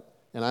about it.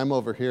 And I'm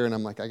over here, and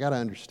I'm like, I got to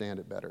understand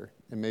it better.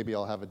 And maybe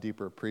I'll have a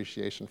deeper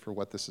appreciation for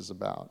what this is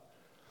about.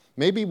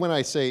 Maybe when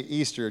I say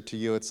Easter to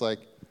you, it's like,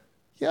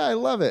 yeah, I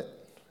love it.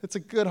 It's a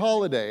good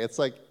holiday. It's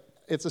like,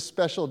 it's a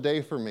special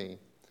day for me.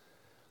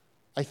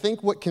 I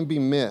think what can be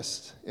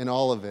missed in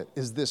all of it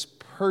is this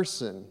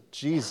person,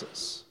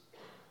 Jesus,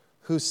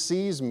 who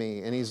sees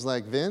me, and he's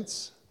like,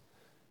 Vince,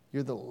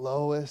 you're the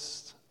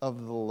lowest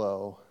of the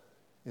low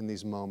in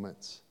these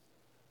moments,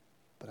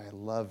 but I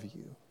love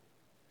you.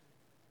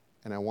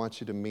 And I want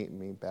you to meet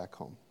me back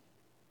home.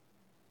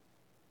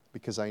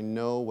 Because I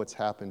know what's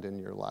happened in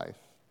your life.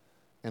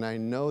 And I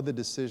know the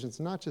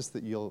decisions, not just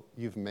that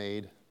you've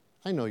made.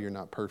 I know you're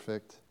not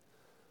perfect.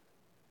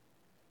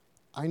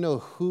 I know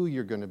who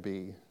you're going to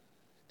be.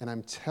 And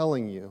I'm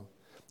telling you,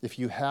 if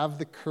you have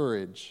the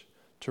courage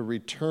to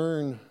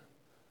return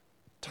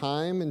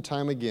time and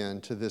time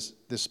again to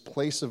this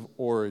place of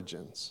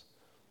origins,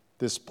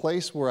 this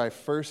place where I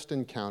first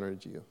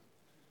encountered you.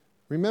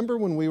 Remember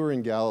when we were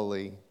in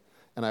Galilee,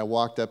 and I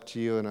walked up to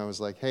you and I was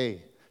like,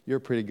 hey, you're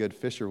a pretty good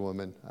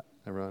fisherwoman,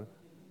 everyone.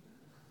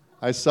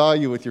 I saw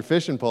you with your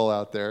fishing pole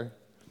out there,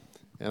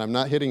 and I'm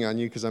not hitting on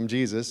you because I'm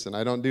Jesus, and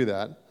I don't do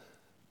that.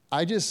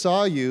 I just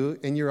saw you,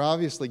 and you're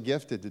obviously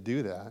gifted to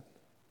do that.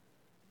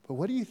 But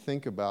what do you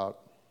think about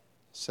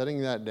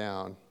setting that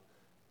down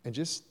and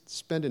just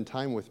spending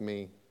time with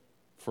me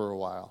for a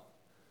while?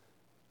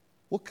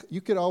 Well,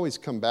 you could always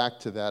come back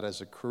to that as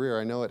a career.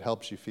 I know it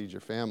helps you feed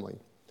your family.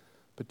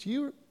 But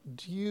do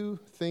you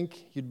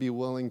think you'd be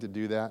willing to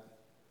do that?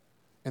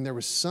 And there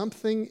was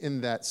something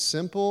in that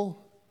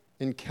simple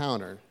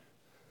encounter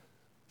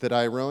that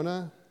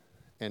Irona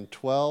and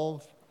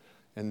 12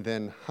 and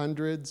then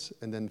hundreds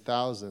and then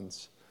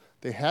thousands,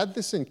 they had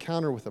this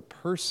encounter with a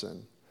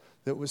person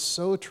that was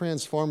so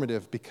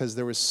transformative because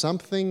there was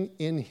something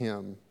in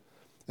him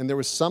and there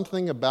was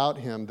something about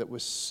him that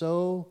was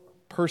so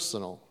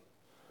personal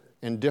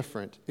and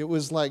different. It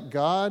was like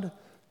God,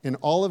 in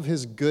all of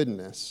his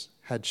goodness,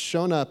 had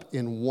shown up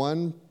in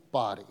one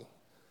body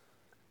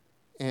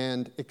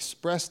and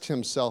expressed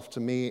himself to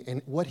me.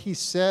 And what he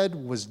said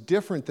was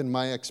different than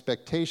my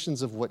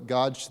expectations of what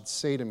God should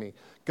say to me.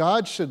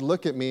 God should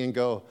look at me and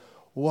go,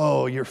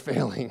 whoa, you're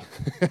failing.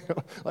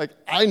 Like,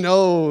 I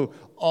know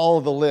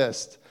all the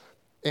list.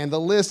 And the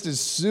list is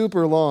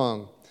super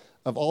long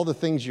of all the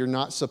things you're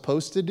not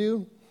supposed to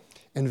do.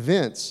 And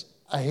Vince,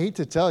 I hate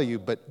to tell you,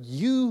 but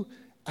you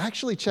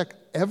actually check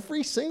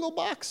every single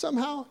box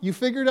somehow. You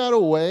figured out a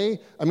way.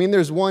 I mean,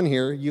 there's one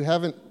here. You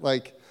haven't,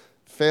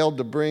 failed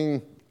to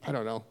bring,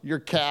 your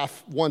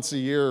calf once a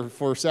year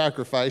for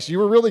sacrifice. You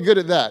were really good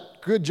at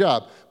that. Good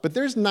job. But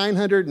there's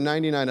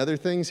 999 other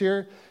things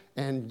here.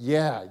 And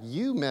yeah,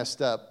 you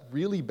messed up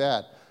really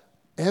bad.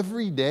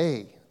 Every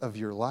day of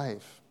your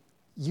life,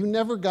 you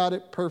never got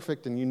it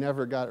perfect and you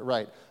never got it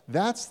right.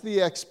 That's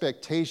the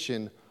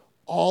expectation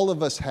all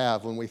of us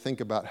have when we think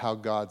about how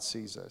God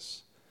sees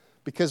us.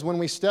 Because when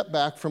we step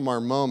back from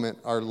our moment,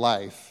 our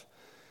life,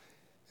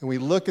 and we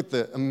look at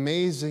the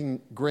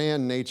amazing,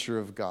 grand nature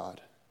of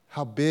God,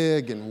 how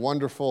big and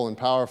wonderful and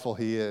powerful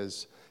he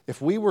is,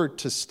 if we were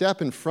to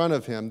step in front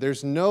of him,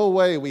 there's no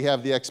way we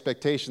have the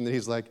expectation that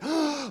he's like,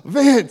 oh,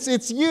 Vince,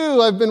 it's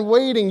you. I've been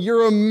waiting.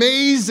 You're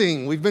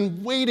amazing. We've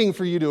been waiting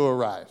for you to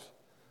arrive.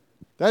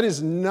 That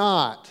is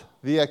not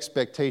the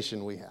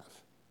expectation we have.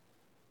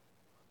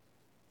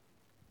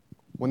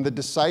 When the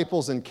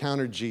disciples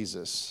encountered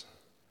Jesus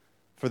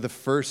for the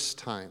first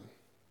time,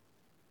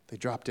 they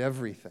dropped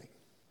everything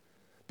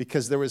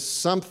because there was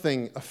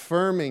something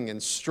affirming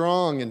and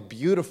strong and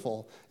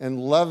beautiful and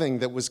loving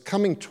that was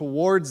coming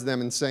towards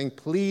them and saying,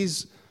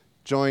 please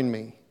join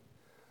me.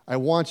 I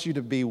want you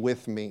to be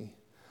with me,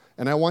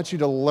 and I want you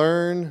to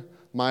learn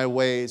my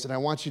ways, and I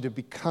want you to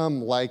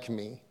become like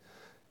me.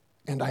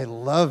 And I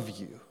love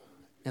you,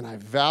 and I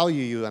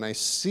value you, and I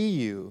see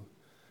you.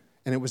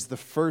 And it was the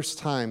first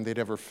time they'd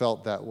ever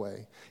felt that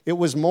way. It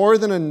was more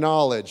than a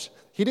knowledge.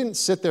 He didn't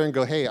sit there and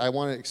go, hey, I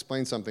want to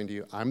explain something to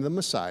you. I'm the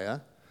Messiah,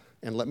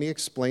 and let me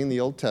explain the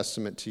Old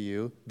Testament to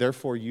you.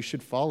 Therefore, you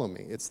should follow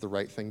me. It's the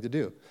right thing to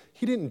do.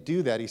 He didn't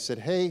do that. He said,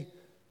 hey,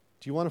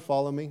 do you want to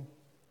follow me?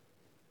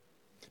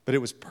 But it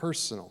was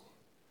personal,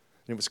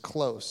 and it was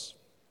close.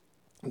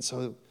 And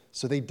so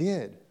they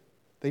did.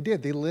 They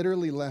did. They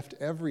literally left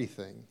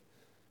everything,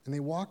 and they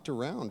walked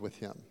around with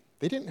him.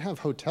 They didn't have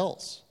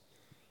hotels.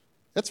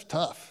 That's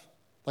tough.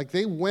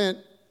 They went,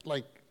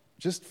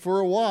 just for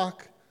a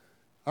walk.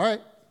 All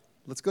right,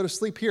 let's go to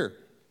sleep here.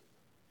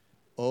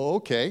 Oh,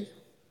 okay.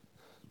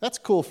 That's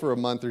cool for a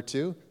month or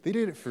two. They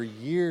did it for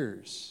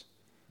years.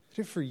 They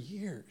did it for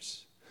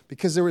years.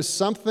 Because there was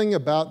something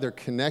about their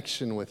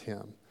connection with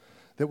him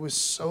that was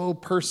so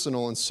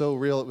personal and so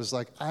real. It was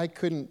like I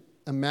couldn't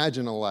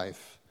imagine a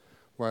life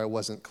where I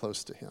wasn't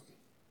close to him.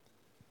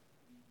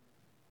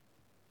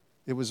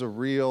 It was a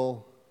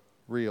real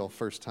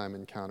first-time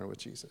encounter with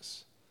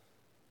Jesus.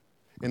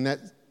 And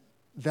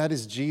that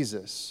is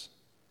Jesus,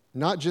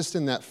 not just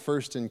in that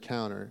first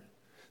encounter.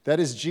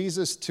 That is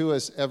Jesus to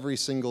us every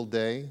single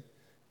day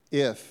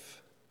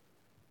if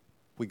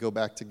we go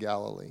back to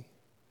Galilee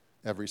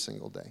every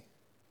single day.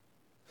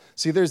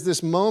 See, there's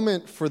this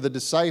moment for the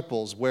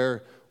disciples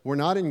where we're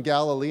not in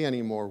Galilee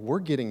anymore. We're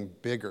getting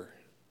bigger.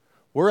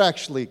 We're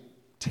actually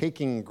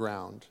taking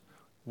ground.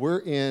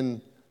 We're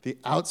in the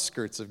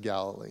outskirts of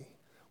Galilee.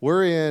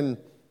 We're in,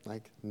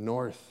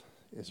 North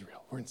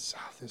Israel. We're in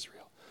South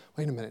Israel.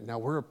 Wait a minute. Now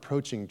we're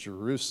approaching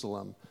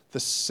Jerusalem,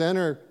 the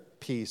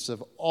centerpiece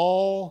of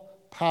all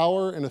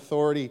power and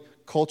authority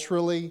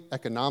culturally,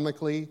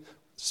 economically,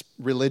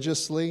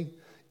 religiously.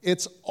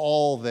 It's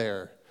all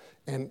there.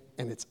 And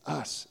it's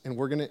us. And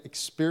we're going to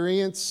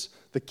experience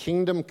the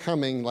kingdom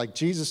coming like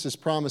Jesus is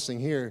promising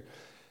here.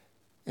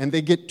 And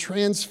they get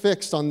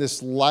transfixed on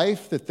this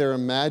life that they're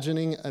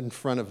imagining in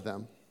front of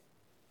them.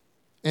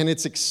 And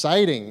it's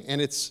exciting, and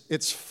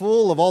it's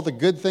full of all the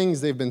good things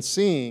they've been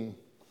seeing.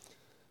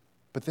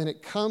 But then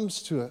it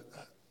comes to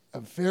a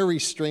very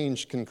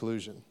strange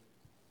conclusion.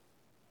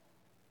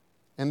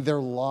 And they're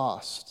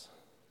lost.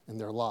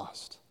 They're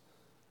lost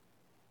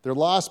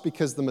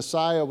because the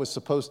Messiah was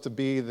supposed to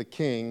be the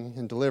king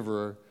and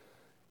deliverer,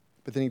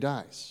 but then he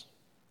dies.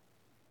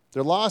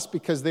 They're lost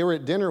because they were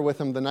at dinner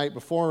with him the night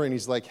before, and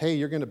he's like, hey,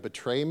 you're going to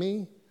betray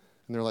me?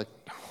 And they're like,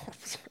 no,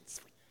 it's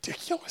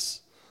ridiculous.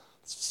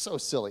 It's so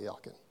silly,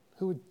 Elkin.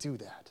 Who would do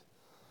that?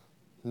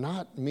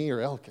 Not me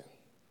or Elkin.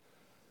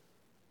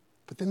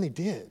 But then they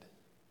did.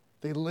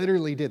 They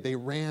literally did. They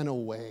ran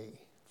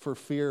away for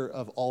fear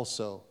of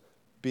also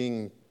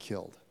being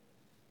killed.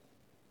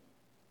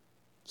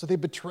 So they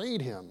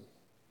betrayed him.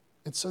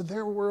 And so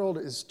their world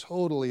is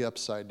totally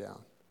upside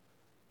down.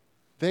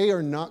 They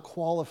are not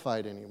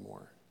qualified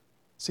anymore.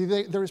 See,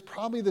 there was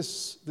probably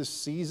this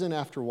season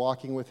after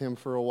walking with him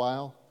for a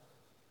while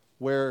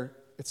where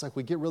it's like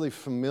we get really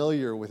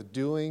familiar with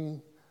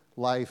doing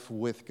life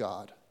with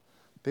God.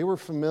 They were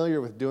familiar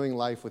with doing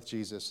life with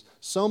Jesus,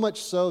 so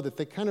much so that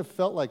they kind of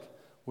felt like,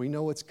 we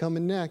know what's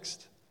coming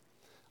next.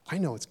 I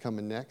know what's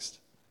coming next.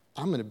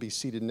 I'm going to be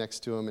seated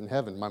next to him in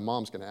heaven. My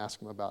mom's going to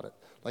ask him about it.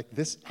 Like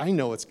this, I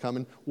know what's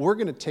coming. We're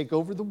going to take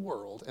over the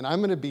world, and I'm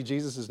going to be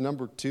Jesus'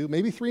 number 2,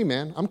 maybe 3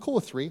 man. I'm cool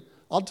with 3.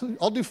 I'll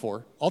do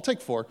 4. I'll take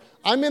 4.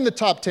 I'm in the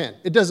top 10.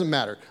 It doesn't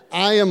matter.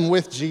 I am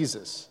with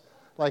Jesus.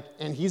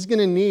 And he's going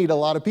to need a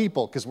lot of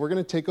people because we're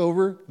going to take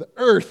over the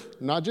earth,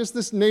 not just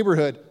this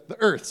neighborhood, the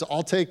earth. So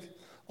I'll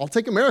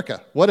take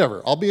America,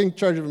 whatever. I'll be in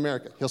charge of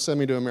America. He'll send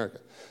me to America.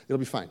 It'll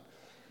be fine.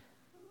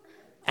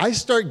 I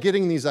start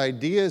getting these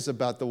ideas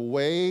about the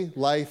way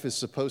life is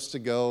supposed to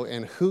go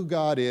and who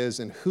God is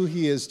and who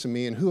he is to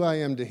me and who I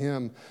am to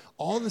him.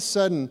 All of a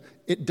sudden,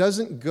 it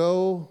doesn't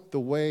go the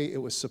way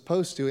it was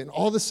supposed to. And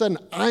all of a sudden,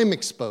 I'm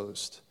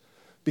exposed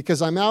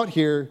because I'm out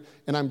here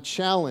and I'm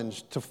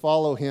challenged to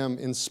follow him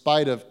in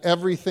spite of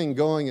everything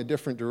going a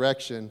different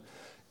direction.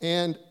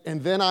 And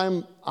then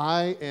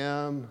I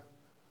am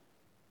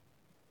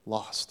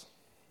lost.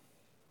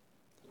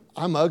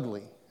 I'm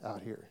ugly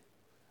out here.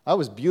 I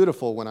was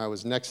beautiful when I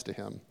was next to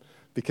him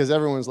because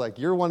everyone's like,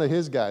 you're one of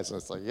his guys. And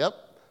it's like, yep,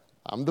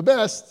 I'm the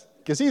best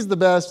because he's the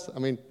best. I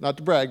mean, not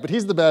to brag, but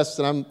he's the best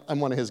and I'm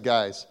one of his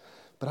guys.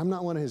 But I'm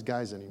not one of his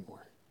guys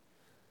anymore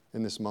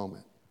in this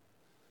moment.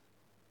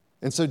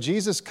 And so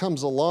Jesus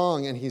comes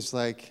along and he's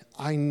like,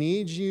 I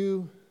need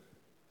you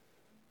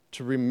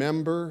to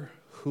remember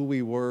who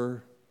we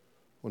were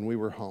when we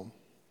were home.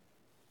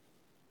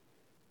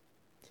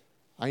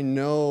 I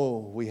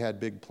know we had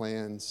big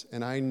plans,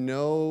 and I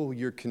know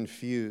you're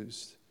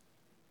confused.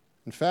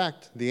 In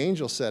fact, the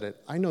angel said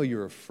it. I know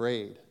you're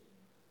afraid.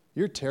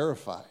 You're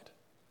terrified.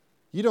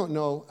 You don't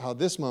know how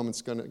this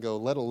moment's going to go,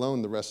 let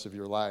alone the rest of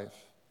your life.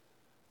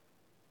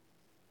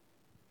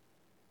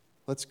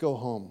 Let's go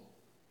home.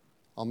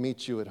 I'll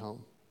meet you at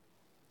home.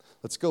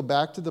 Let's go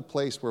back to the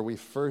place where we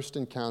first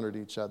encountered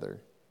each other,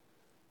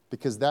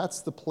 because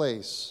that's the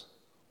place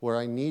where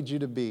I need you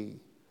to be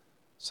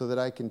so that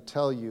I can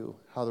tell you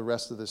how the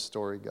rest of this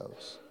story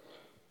goes.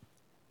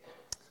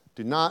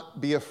 Do not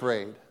be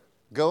afraid.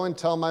 Go and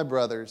tell my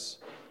brothers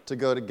to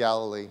go to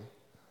Galilee.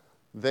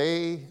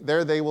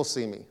 There they will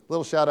see me.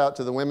 Little shout out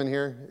to the women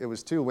here. It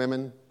was 2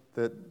 women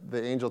that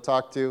the angel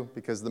talked to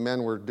because the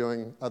men were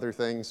doing other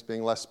things,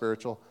 being less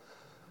spiritual.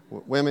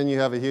 Women, you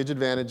have a huge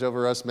advantage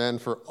over us men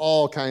for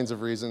all kinds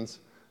of reasons.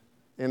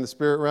 In the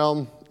spirit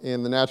realm,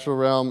 in the natural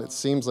realm, it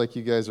seems like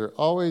you guys are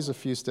always a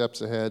few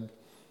steps ahead.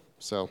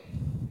 So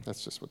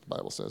that's just what the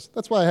Bible says.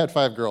 That's why I had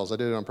 5 girls. I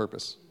did it on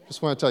purpose.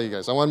 Just want to tell you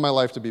guys, I wanted my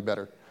life to be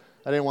better.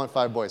 I didn't want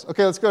 5 boys.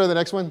 Okay, let's go to the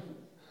next one.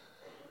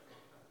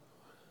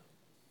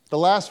 The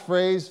last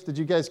phrase, did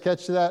you guys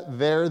catch that?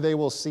 There they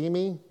will see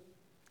me.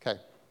 Okay.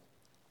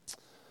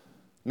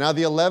 Now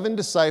the 11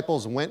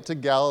 disciples went to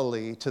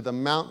Galilee, to the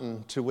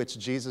mountain to which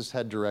Jesus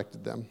had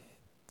directed them.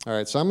 All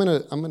right, so I'm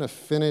gonna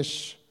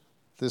finish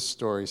this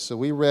story. So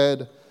we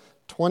read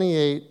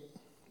 28,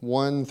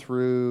 1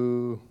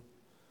 through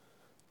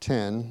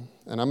 10,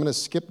 and I'm going to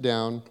skip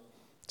down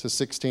to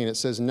 16. It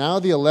says, "Now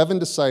the 11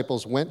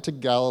 disciples went to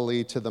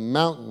Galilee to the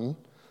mountain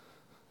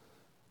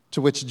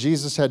to which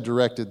Jesus had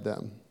directed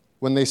them.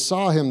 When they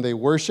saw him, they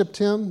worshiped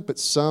him, but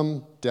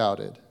some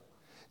doubted.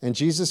 And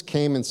Jesus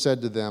came and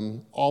said to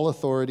them, 'All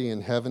authority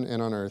in heaven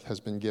and on earth has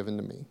been given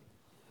to me.'"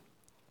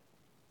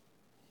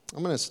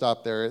 I'm going to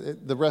stop there.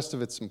 The rest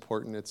of it's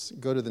important. It's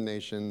go to the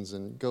nations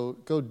and go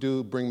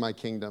bring my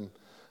kingdom.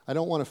 I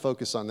don't want to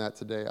focus on that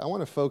today. I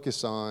want to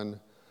focus on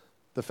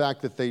the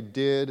fact that they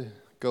did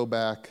go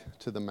back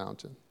to the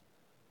mountain.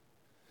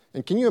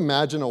 And can you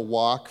imagine a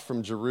walk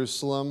from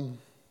Jerusalem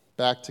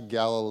back to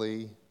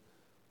Galilee?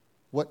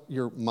 What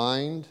your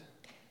mind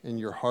and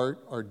your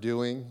heart are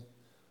doing?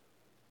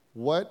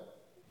 What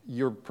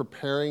you're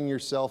preparing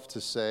yourself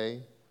to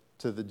say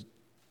to the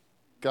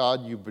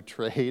God you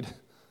betrayed?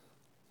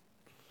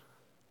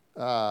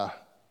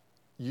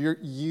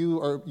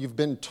 You've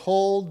been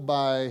told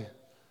by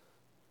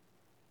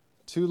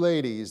two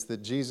ladies that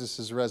Jesus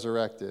is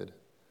resurrected.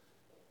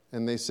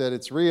 And they said,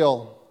 it's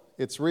real.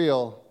 And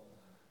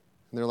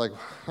they're like,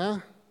 huh?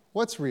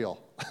 What's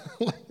real?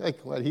 Like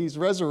what? He's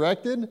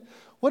resurrected?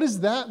 What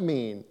does that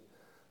mean?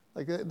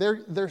 Like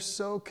they're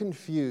so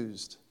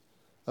confused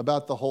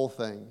about the whole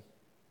thing.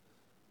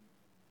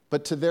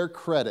 But to their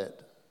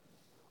credit,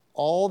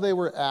 all they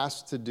were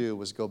asked to do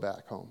was go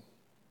back home.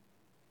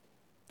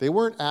 They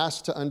weren't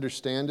asked to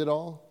understand it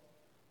all.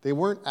 They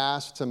weren't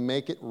asked to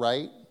make it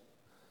right.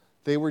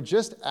 They were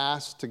just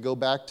asked to go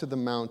back to the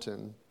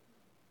mountain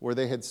where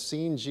they had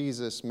seen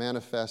Jesus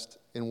manifest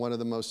in one of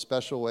the most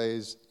special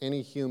ways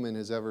any human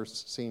has ever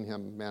seen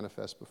him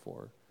manifest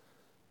before.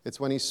 It's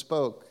when he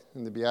spoke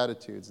in the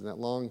Beatitudes, in that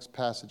long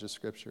passage of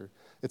Scripture.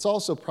 It's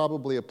also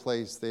probably a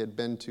place they had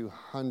been to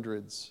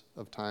hundreds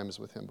of times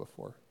with him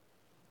before.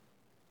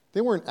 They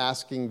weren't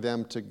asking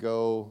them to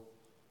go,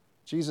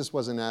 Jesus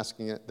wasn't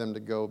asking them to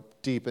go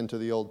deep into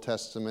the Old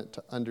Testament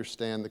to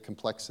understand the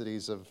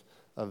complexities of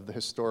the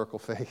historical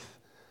faith.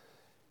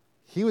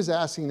 He was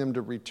asking them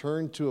to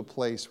return to a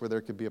place where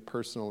there could be a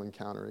personal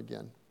encounter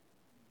again,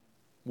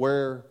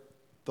 where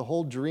the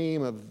whole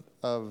dream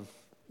of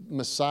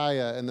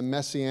Messiah and the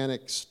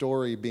messianic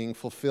story being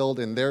fulfilled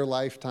in their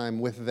lifetime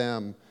with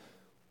them,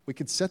 we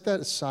could set that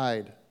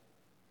aside.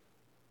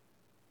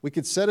 We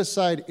could set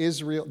aside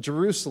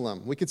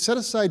Jerusalem. We could set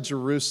aside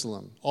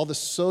Jerusalem, all the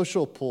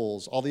social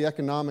pulls, all the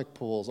economic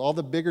pulls, all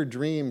the bigger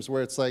dreams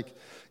where it's like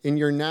in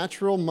your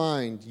natural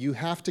mind, you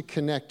have to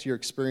connect your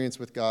experience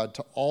with God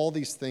to all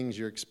these things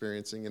you're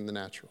experiencing in the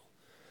natural.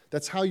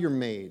 That's how you're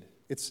made.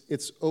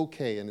 It's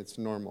okay and it's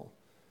normal.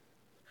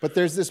 But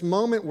there's this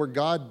moment where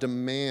God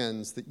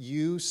demands that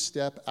you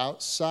step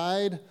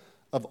outside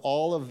of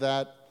all of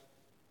that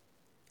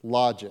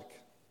logic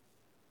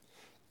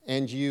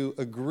and you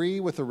agree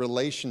with a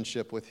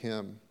relationship with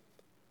him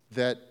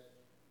that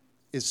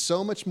is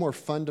so much more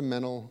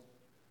fundamental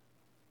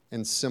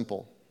and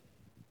simple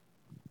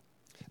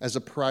as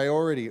a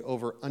priority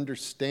over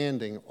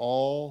understanding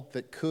all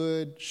that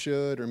could,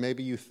 should, or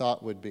maybe you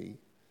thought would be.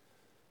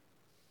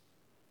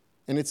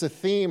 And it's a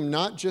theme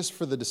not just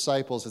for the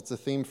disciples, it's a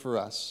theme for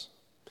us.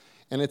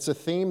 And it's a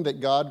theme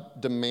that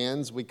God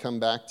demands we come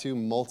back to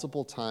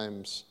multiple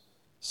times,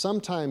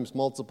 sometimes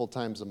multiple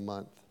times a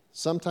month,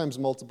 sometimes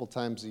multiple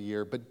times a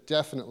year, but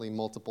definitely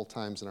multiple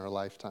times in our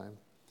lifetime,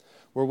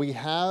 where we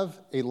have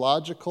a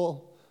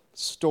logical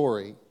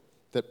story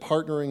that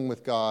partnering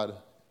with God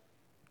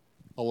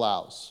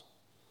allows.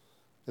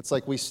 It's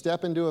like we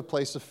step into a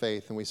place of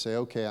faith and we say,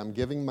 okay, I'm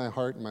giving my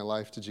heart and my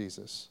life to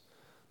Jesus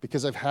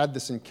because I've had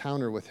this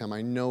encounter with him.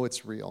 I know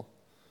it's real.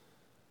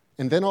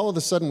 And then all of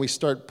a sudden we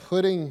start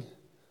putting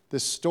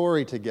this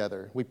story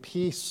together. We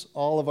piece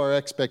all of our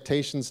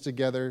expectations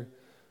together.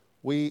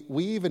 We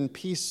even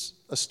piece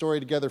a story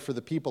together for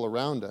the people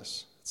around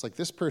us. It's like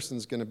this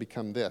person's going to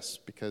become this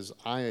because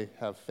I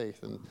have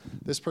faith. And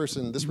this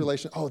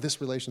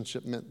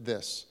relationship meant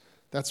this.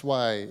 That's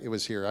why it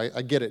was here.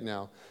 I get it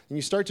now. And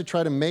you start to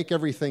try to make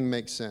everything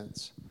make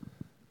sense.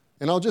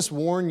 And I'll just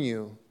warn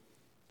you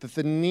that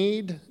the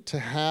need to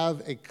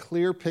have a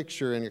clear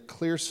picture and a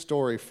clear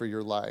story for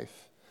your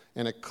life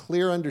and a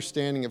clear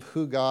understanding of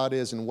who God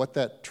is and what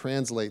that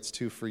translates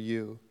to for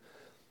you,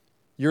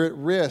 you're at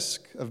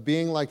risk of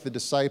being like the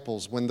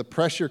disciples. When the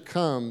pressure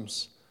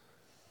comes,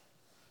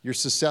 you're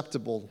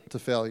susceptible to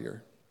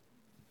failure.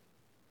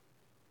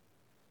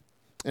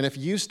 And if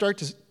you start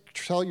to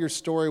tell your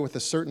story with a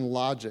certain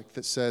logic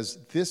that says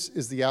this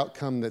is the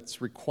outcome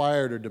that's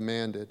required or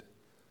demanded,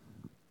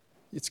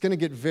 it's going to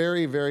get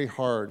very, very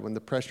hard when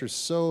the pressure's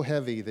so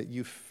heavy that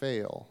you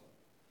fail.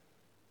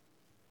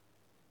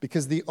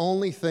 Because the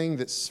only thing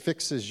that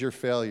fixes your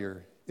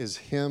failure is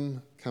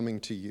him coming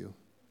to you.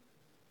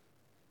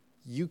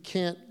 You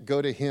can't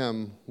go to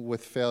him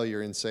with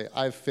failure and say,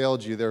 I've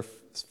failed you,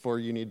 therefore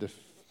you need to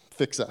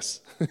fix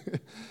us.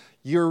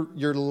 You're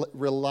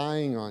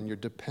relying on, you're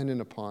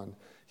dependent upon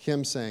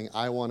him saying,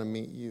 I want to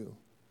meet you.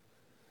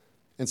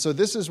 And so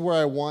this is where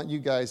I want you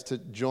guys to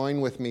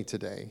join with me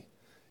today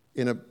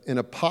in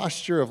a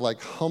posture of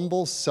like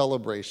humble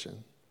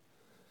celebration.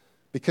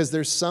 Because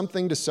there's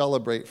something to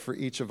celebrate for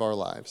each of our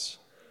lives.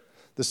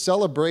 The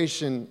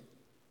celebration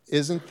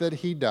isn't that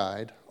he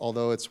died,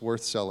 although it's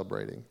worth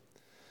celebrating.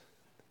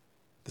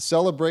 The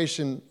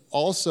celebration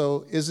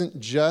also isn't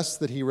just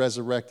that he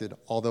resurrected,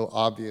 although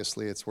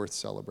obviously it's worth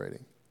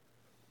celebrating.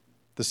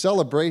 The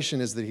celebration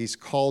is that he's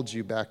called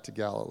you back to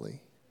Galilee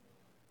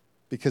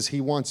because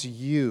he wants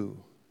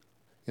you,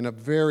 in a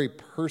very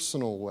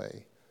personal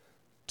way,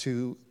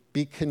 to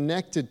be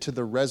connected to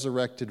the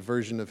resurrected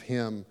version of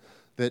him,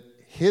 that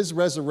his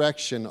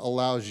resurrection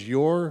allows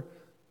your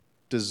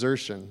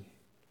desertion,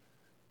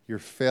 your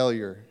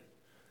failure,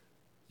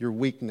 your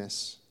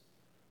weakness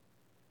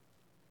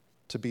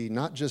to be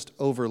not just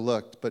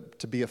overlooked, but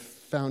to be a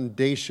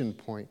foundation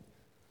point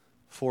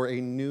for a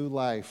new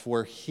life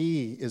where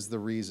he is the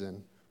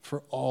reason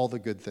for all the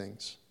good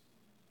things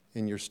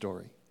in your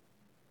story.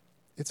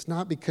 It's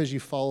not because you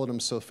followed him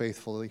so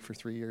faithfully for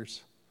 3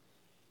 years.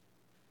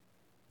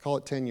 Call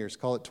it 10 years,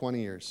 call it 20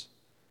 years.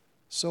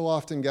 So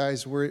often,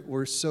 guys,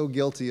 we're so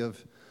guilty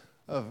of,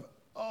 oh,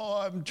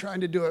 I'm trying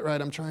to do it right,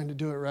 I'm trying to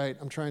do it right,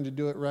 I'm trying to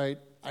do it right.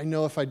 I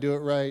know if I do it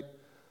right,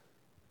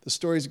 the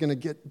story's going to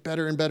get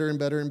better and better and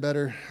better and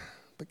better.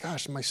 But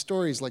gosh, my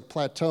story's like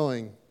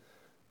plateauing,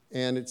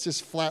 and it's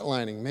just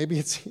flatlining. Maybe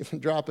it's even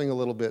dropping a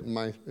little bit in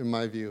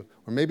my view.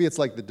 Or maybe it's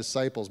like the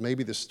disciples.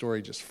 Maybe the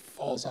story just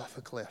falls off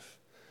a cliff,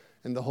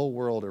 and the whole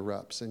world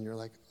erupts, and you're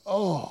like,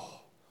 oh.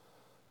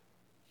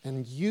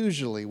 And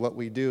usually what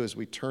we do is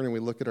we turn and we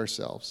look at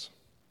ourselves,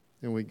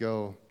 and we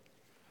go,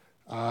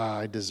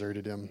 I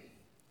deserted him.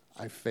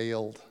 I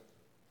failed.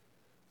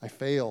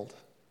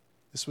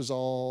 This was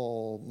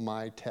all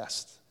my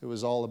test. It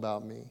was all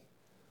about me.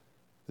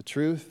 The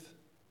truth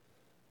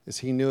is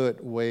he knew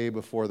it way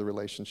before the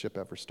relationship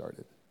ever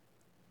started.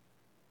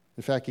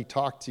 In fact, he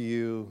talked to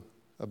you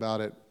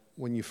about it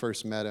when you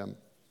first met him.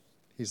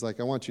 He's like,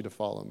 I want you to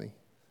follow me.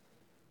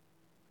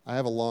 I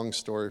have a long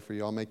story for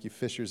you. I'll make you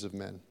fishers of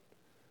men.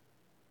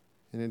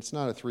 And it's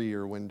not a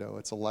 3-year window.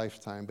 It's a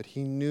lifetime. But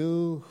he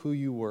knew who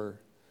you were.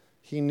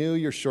 He knew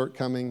your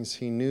shortcomings.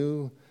 He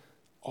knew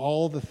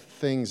all the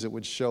things that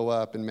would show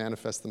up and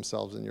manifest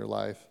themselves in your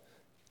life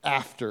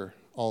after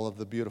all of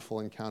the beautiful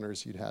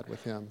encounters you'd had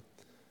with him.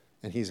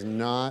 And he's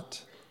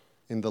not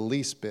in the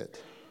least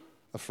bit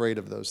afraid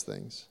of those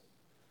things.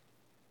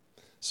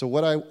 So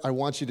what I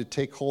want you to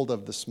take hold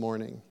of this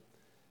morning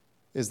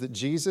is that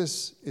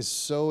Jesus is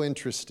so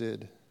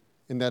interested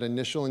in that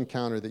initial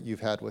encounter that you've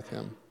had with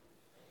him.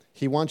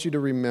 He wants you to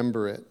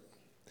remember it.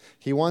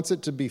 He wants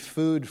it to be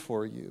food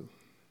for you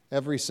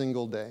every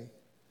single day.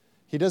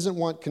 He doesn't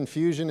want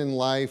confusion in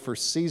life or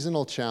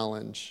seasonal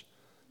challenge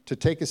to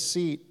take a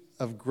seat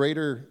of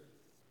greater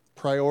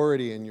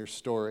priority in your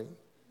story.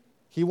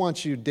 He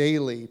wants you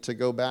daily to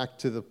go back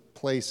to the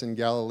place in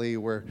Galilee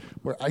where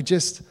I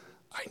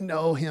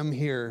know him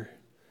here.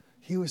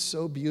 He was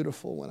so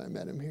beautiful when I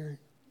met him here.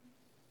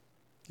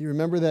 You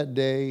remember that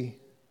day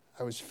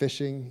I was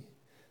fishing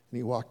and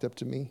he walked up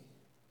to me?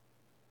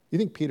 You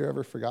think Peter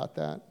ever forgot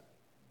that?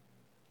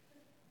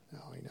 No,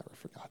 he never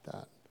forgot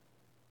that.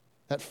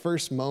 That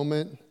first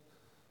moment,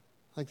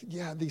 like,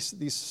 yeah,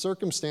 these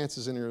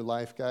circumstances in your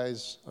life,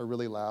 guys, are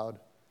really loud.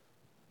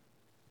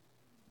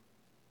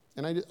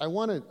 And I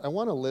want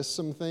to list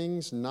some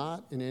things,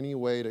 not in any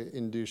way to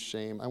induce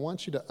shame. I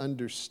want you to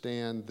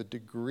understand the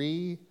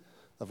degree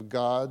of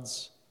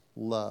God's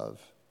love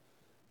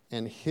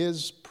and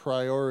his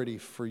priority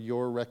for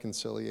your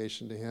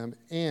reconciliation to him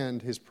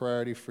and his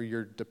priority for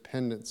your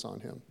dependence on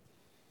him.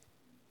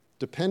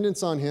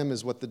 Dependence on him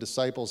is what the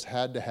disciples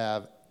had to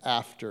have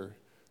after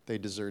they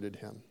deserted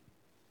him.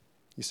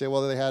 You say,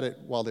 well, they had it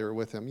while they were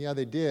with him. Yeah,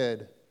 they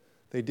did.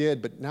 They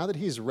did, but now that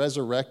he's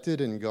resurrected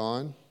and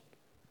gone,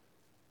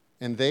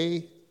 and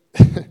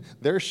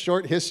their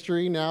short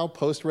history now,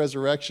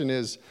 post-resurrection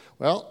is,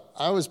 well,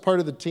 I was part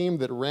of the team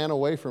that ran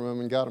away from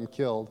him and got him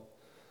killed.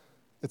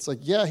 It's like,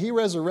 yeah, he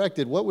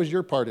resurrected. What was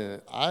your part in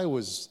it? I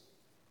was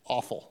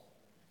awful.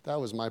 That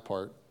was my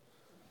part.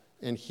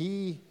 And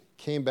he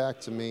came back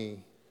to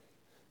me,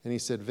 and he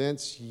said,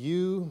 Vince,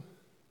 you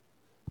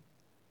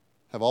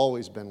have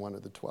always been one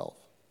of the 12.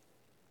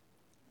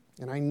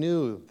 And I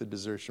knew the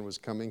desertion was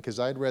coming because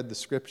I'd read the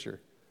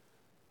scripture.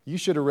 You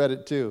should have read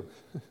it too.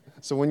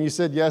 So when you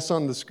said yes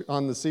on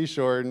the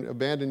seashore and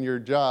abandoned your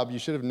job, you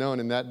should have known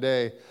in that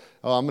day,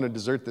 oh, I'm going to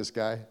desert this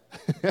guy.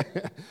 You're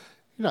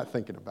not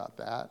thinking about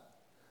that.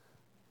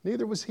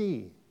 Neither was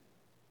he.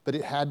 But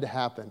it had to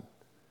happen.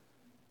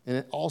 And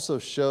it also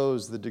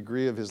shows the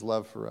degree of his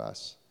love for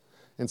us.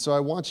 And so I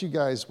want you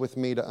guys with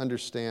me to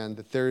understand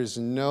that there is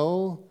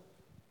no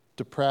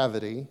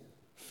depravity,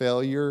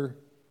 failure,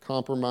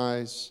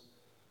 compromise,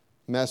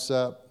 mess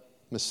up,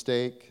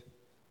 mistake,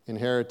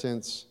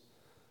 inheritance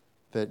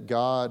that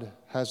God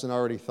hasn't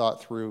already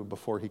thought through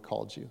before he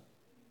called you.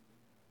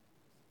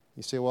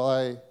 You say, well,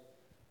 I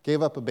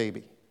gave up a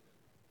baby.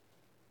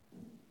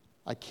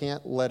 I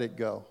can't let it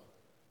go.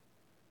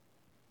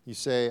 You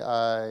say,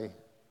 I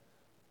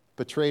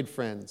betrayed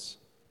friends.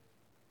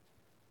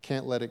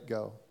 Can't let it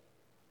go.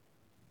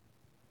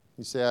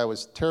 You say, I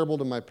was terrible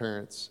to my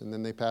parents and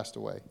then they passed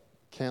away.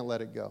 Can't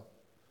let it go.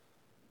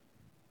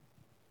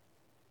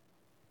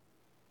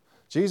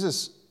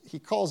 Jesus, he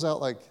calls out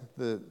like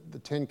the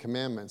 10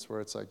 Commandments where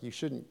it's like you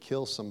shouldn't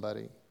kill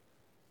somebody. You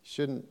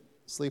shouldn't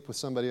sleep with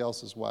somebody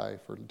else's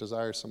wife or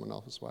desire someone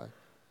else's wife.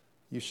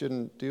 You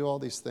shouldn't do all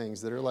these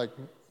things that are like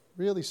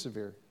really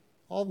severe.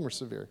 All of them are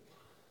severe.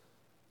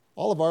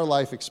 All of our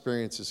life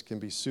experiences can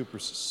be super,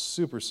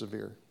 super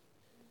severe.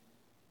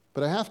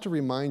 But I have to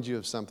remind you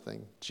of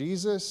something.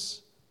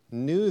 Jesus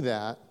knew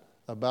that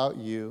about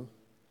you.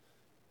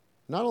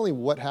 Not only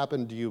what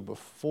happened to you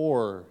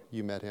before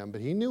you met him, but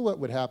he knew what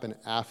would happen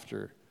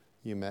after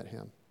you met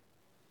him.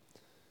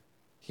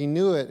 He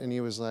knew it, and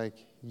he was like,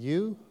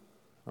 you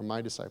are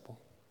my disciple,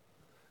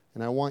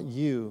 and I want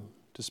you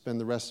to spend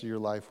the rest of your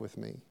life with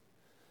me.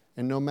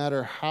 And no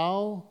matter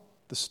how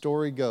the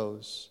story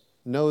goes,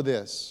 know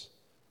this,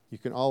 you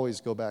can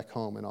always go back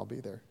home, and I'll be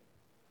there.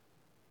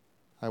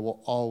 I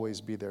will always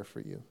be there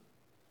for you.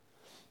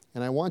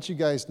 And I want you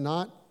guys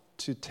not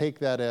to take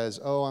that as,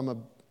 oh,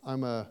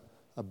 I'm a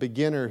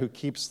beginner who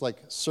keeps like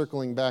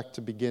circling back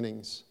to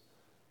beginnings.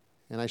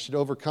 And I should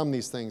overcome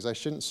these things. I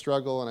shouldn't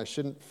struggle and I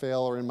shouldn't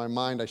fail, or in my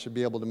mind I should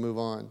be able to move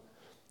on.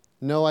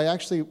 No, I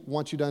actually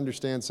want you to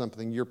understand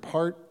something. You're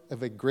part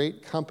of a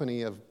great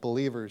company of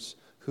believers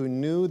who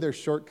knew their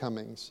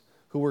shortcomings,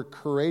 who were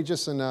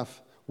courageous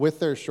enough with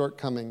their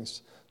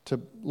shortcomings to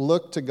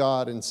look to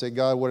God and say,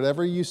 God,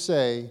 whatever you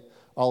say,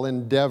 I'll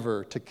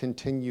endeavor to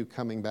continue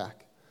coming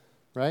back.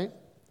 Right?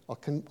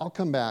 I'll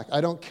come back.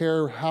 I don't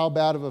care how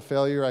bad of a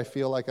failure I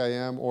feel like I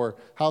am or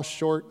how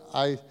short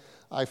I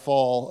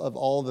fall of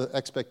all the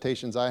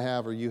expectations I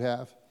have or you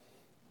have.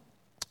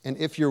 And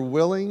if you're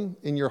willing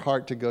in your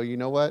heart to go, you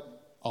know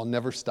what? I'll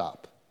never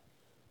stop.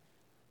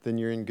 Then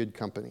you're in good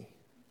company.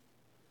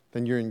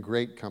 Then you're in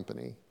great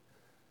company.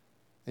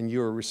 And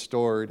you are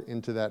restored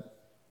into that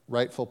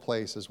rightful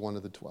place as one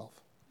of the 12.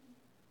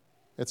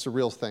 It's a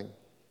real thing.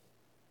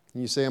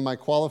 And you say, am I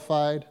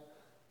qualified?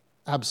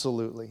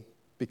 Absolutely.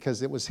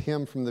 Because it was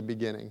him from the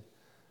beginning.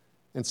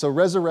 And so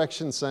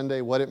Resurrection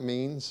Sunday, what it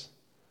means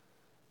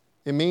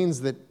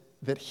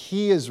that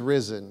he is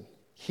risen.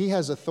 He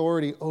has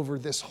authority over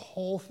this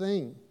whole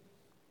thing.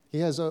 He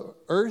has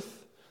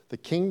earth, the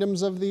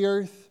kingdoms of the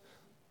earth,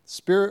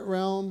 spirit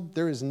realm.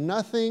 There is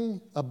nothing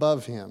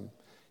above him.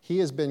 He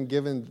has been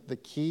given the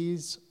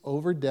keys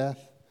over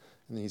death,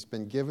 and he's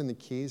been given the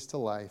keys to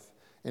life.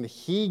 And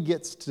he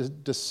gets to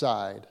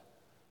decide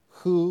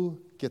who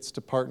gets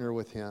to partner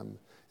with him.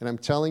 And I'm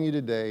telling you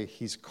today,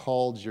 he's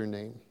called your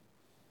name.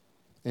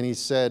 And he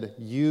said,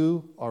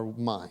 you are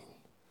mine.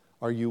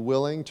 Are you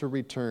willing to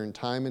return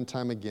time and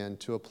time again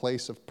to a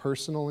place of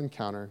personal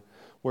encounter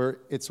where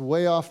it's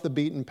way off the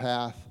beaten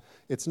path?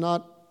 It's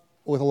not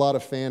with a lot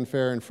of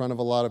fanfare in front of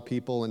a lot of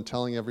people and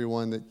telling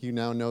everyone that you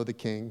now know the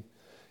King.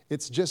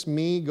 It's just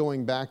me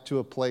going back to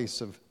a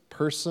place of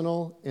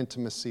personal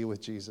intimacy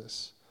with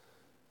Jesus.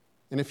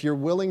 And if you're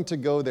willing to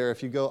go there,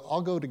 if you go,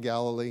 I'll go to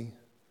Galilee,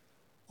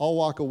 I'll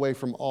walk away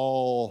from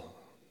all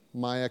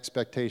my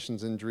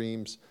expectations and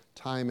dreams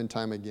time and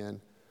time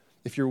again.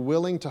 If you're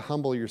willing to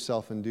humble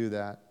yourself and do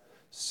that,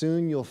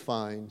 soon you'll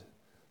find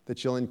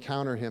that you'll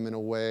encounter him in a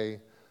way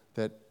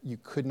that you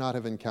could not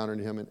have encountered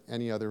him in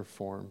any other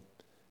form.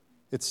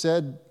 It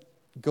said,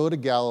 go to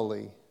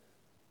Galilee,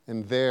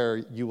 and there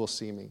you will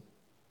see me.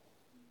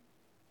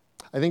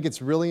 I think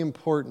it's really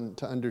important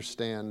to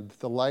understand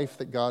the life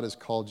that God has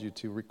called you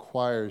to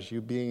requires you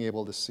being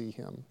able to see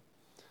him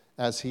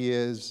as he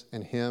is,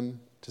 and him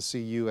to see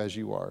you as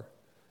you are.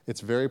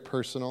 It's very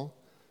personal.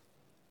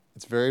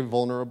 It's very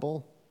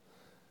vulnerable.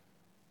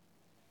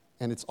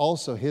 And it's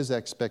also his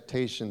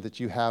expectation that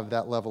you have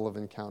that level of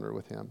encounter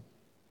with him.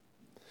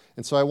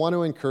 And so I want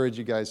to encourage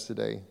you guys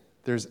today.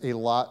 There's a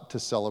lot to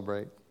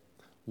celebrate.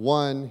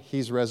 One,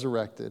 he's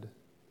resurrected.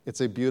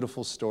 It's a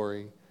beautiful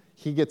story.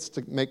 He gets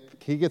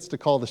to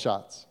call the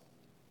shots.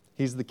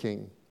 He's the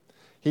king.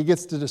 He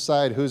gets to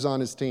decide who's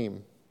on his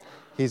team.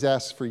 He's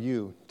asked for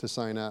you to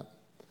sign up.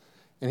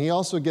 And he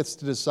also gets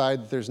to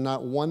decide that there's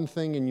not one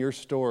thing in your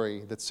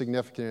story that's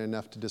significant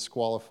enough to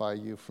disqualify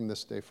you from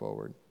this day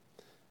forward.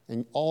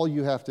 And all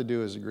you have to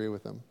do is agree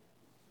with him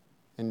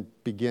and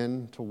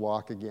begin to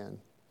walk again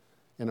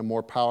in a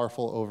more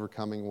powerful,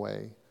 overcoming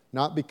way.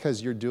 Not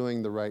because you're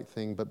doing the right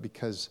thing, but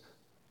because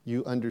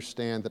you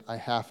understand that I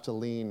have to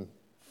lean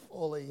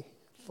fully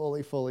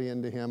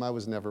into him. I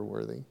was never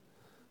worthy.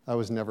 I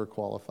was never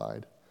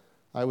qualified.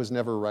 I was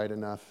never right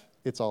enough.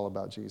 It's all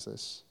about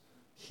Jesus.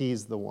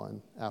 He's the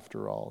one,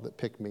 after all, that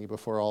picked me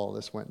before all of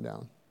this went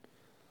down.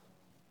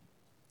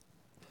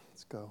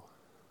 Let's go.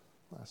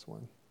 Last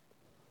one.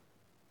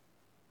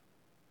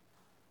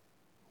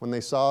 When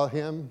they saw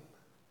him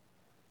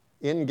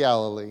in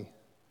Galilee,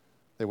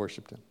 they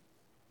worshiped him.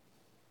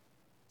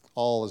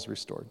 All is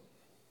restored.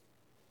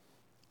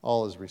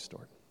 All is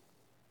restored.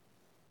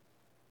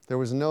 There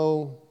was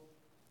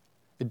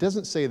it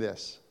doesn't say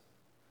this.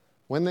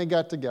 When they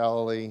got to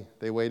Galilee,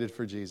 they waited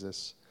for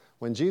Jesus.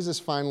 When Jesus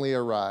finally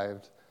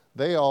arrived,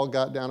 they all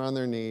got down on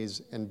their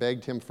knees and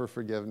begged him for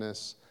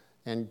forgiveness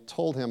and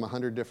told him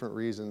 100 different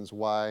reasons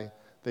why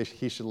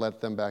he should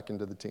let them back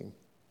into the team.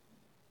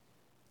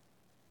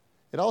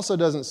 It also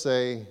doesn't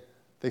say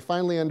They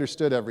finally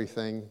understood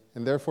everything,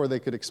 and therefore they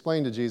could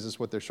explain to Jesus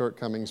what their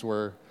shortcomings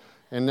were.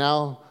 And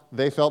now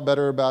they felt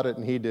better about it,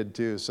 and he did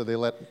too, so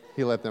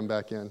he let them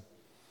back in.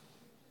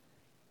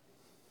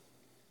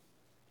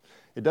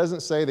 It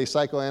doesn't say they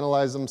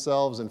psychoanalyzed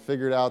themselves and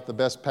figured out the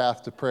best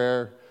path to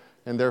prayer,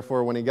 and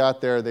therefore when he got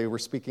there, they were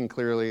speaking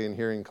clearly and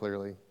hearing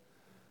clearly.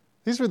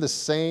 These were the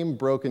same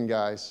broken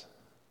guys.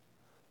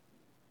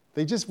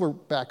 They just were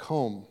back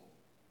home,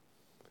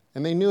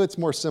 and they knew it's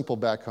more simple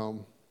back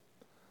home.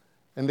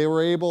 And they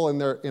were able,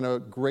 in a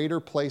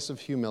greater place of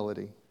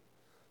humility,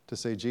 to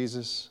say,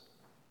 Jesus,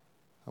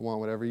 I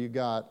want whatever you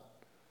got.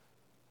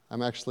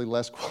 I'm actually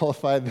less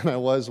qualified than I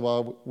was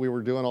while we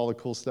were doing all the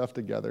cool stuff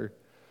together.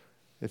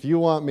 If you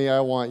want me, I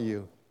want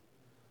you.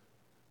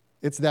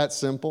 It's that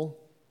simple.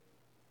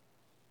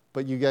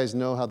 But you guys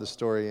know how the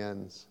story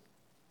ends.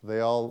 They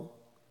all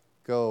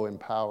go in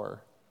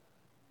power,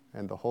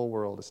 and the whole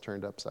world is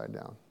turned upside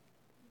down.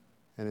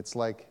 And it's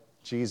like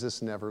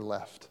Jesus never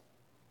left.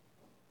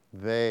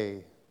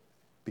 They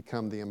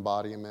become the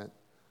embodiment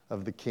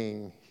of the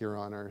King here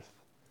on earth.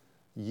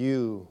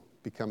 You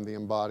become the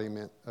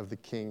embodiment of the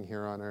King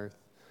here on earth.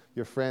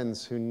 Your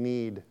friends who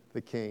need the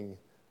King,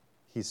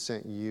 He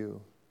sent you.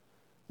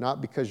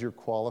 Not because you're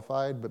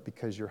qualified, but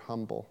because you're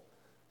humble.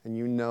 And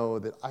you know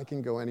that I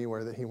can go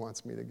anywhere that He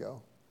wants me to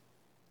go.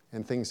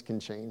 And things can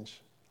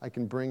change. I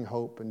can bring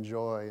hope and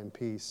joy and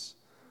peace.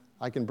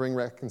 I can bring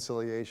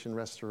reconciliation,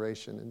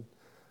 restoration,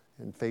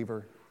 and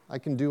favor. I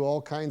can do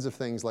all kinds of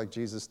things like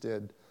Jesus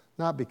did.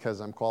 Not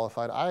because I'm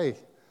qualified.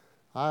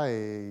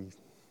 I'm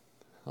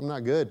not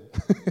good.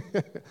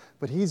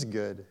 But He's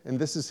good. And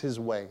this is His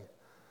way.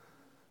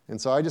 And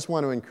so I just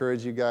want to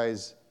encourage you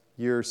guys,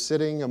 you're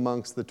sitting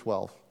amongst the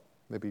 12.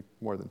 Maybe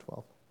more than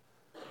 12.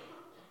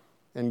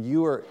 And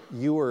you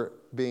are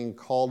being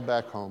called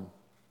back home.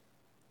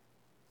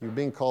 You're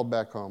being called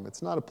back home.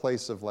 It's not a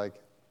place of like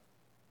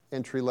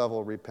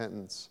entry-level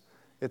repentance.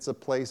 It's a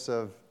place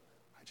of,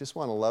 I just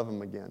want to love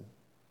Him again.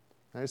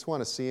 I just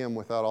want to see Him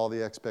without all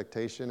the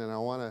expectation, and I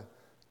want to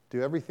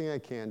do everything I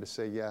can to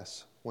say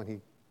yes when He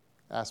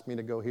asks me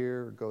to go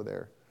here or go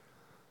there.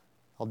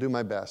 I'll do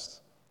my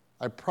best.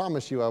 I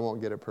promise you I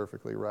won't get it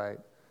perfectly right.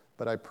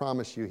 But I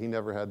promise you, He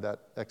never had that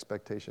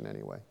expectation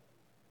anyway.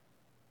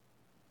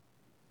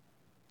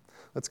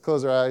 Let's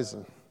close our eyes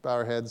and bow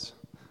our heads.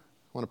 I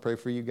want to pray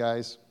for you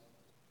guys.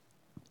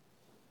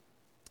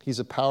 He's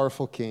a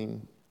powerful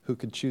King who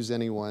could choose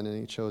anyone, and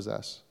He chose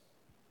us.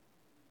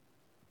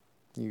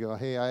 You go,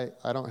 hey,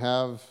 I don't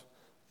have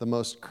the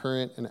most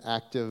current and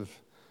active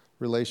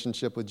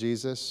relationship with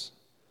Jesus,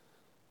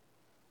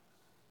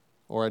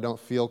 or I don't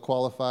feel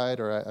qualified,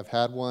 or I've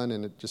had one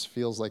and it just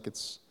feels like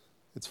it's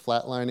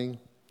flatlining.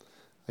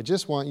 I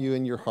just want you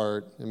in your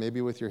heart, and maybe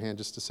with your hand,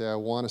 just to say, I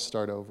want to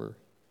start over.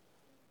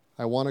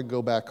 I want to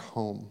go back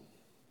home.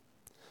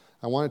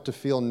 I want it to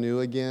feel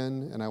new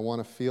again, and I want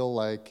to feel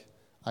like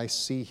I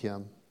see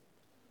Him.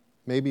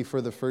 Maybe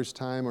for the first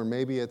time, or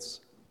maybe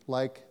it's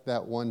like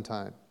that one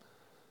time.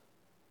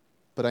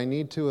 But I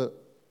need to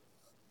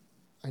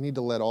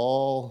let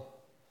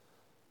all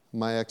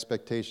my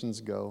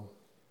expectations go,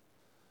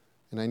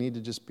 and I need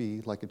to just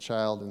be like a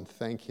child and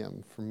thank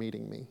Him for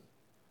meeting me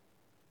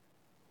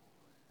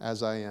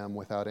as I am,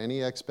 without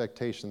any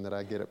expectation that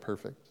I get it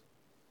perfect.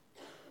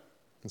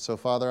 And so,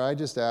 Father, I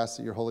just ask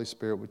that your Holy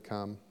Spirit would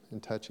come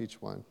and touch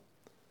each one.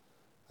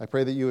 I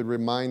pray that you would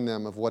remind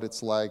them of what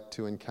it's like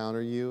to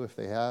encounter you if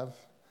they have.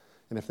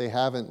 And if they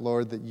haven't,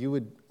 Lord, that you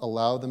would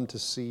allow them to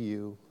see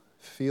you,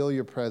 feel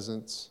your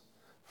presence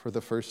for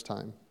the first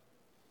time.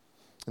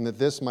 And that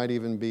this might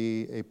even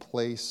be a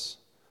place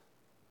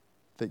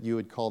that you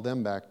would call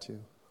them back to,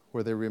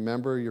 where they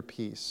remember your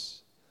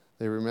peace,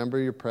 they remember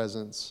your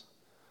presence,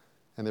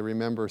 and they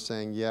remember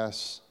saying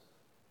yes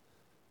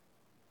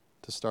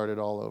to start it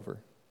all over.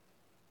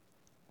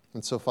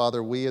 And so,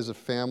 Father, we as a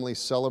family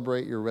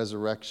celebrate your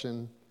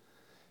resurrection,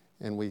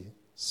 and we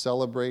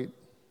celebrate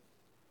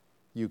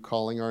you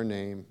calling our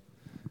name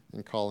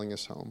and calling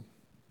us home.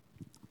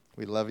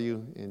 We love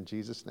you in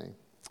Jesus' name.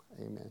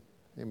 Amen.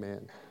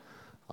 Amen.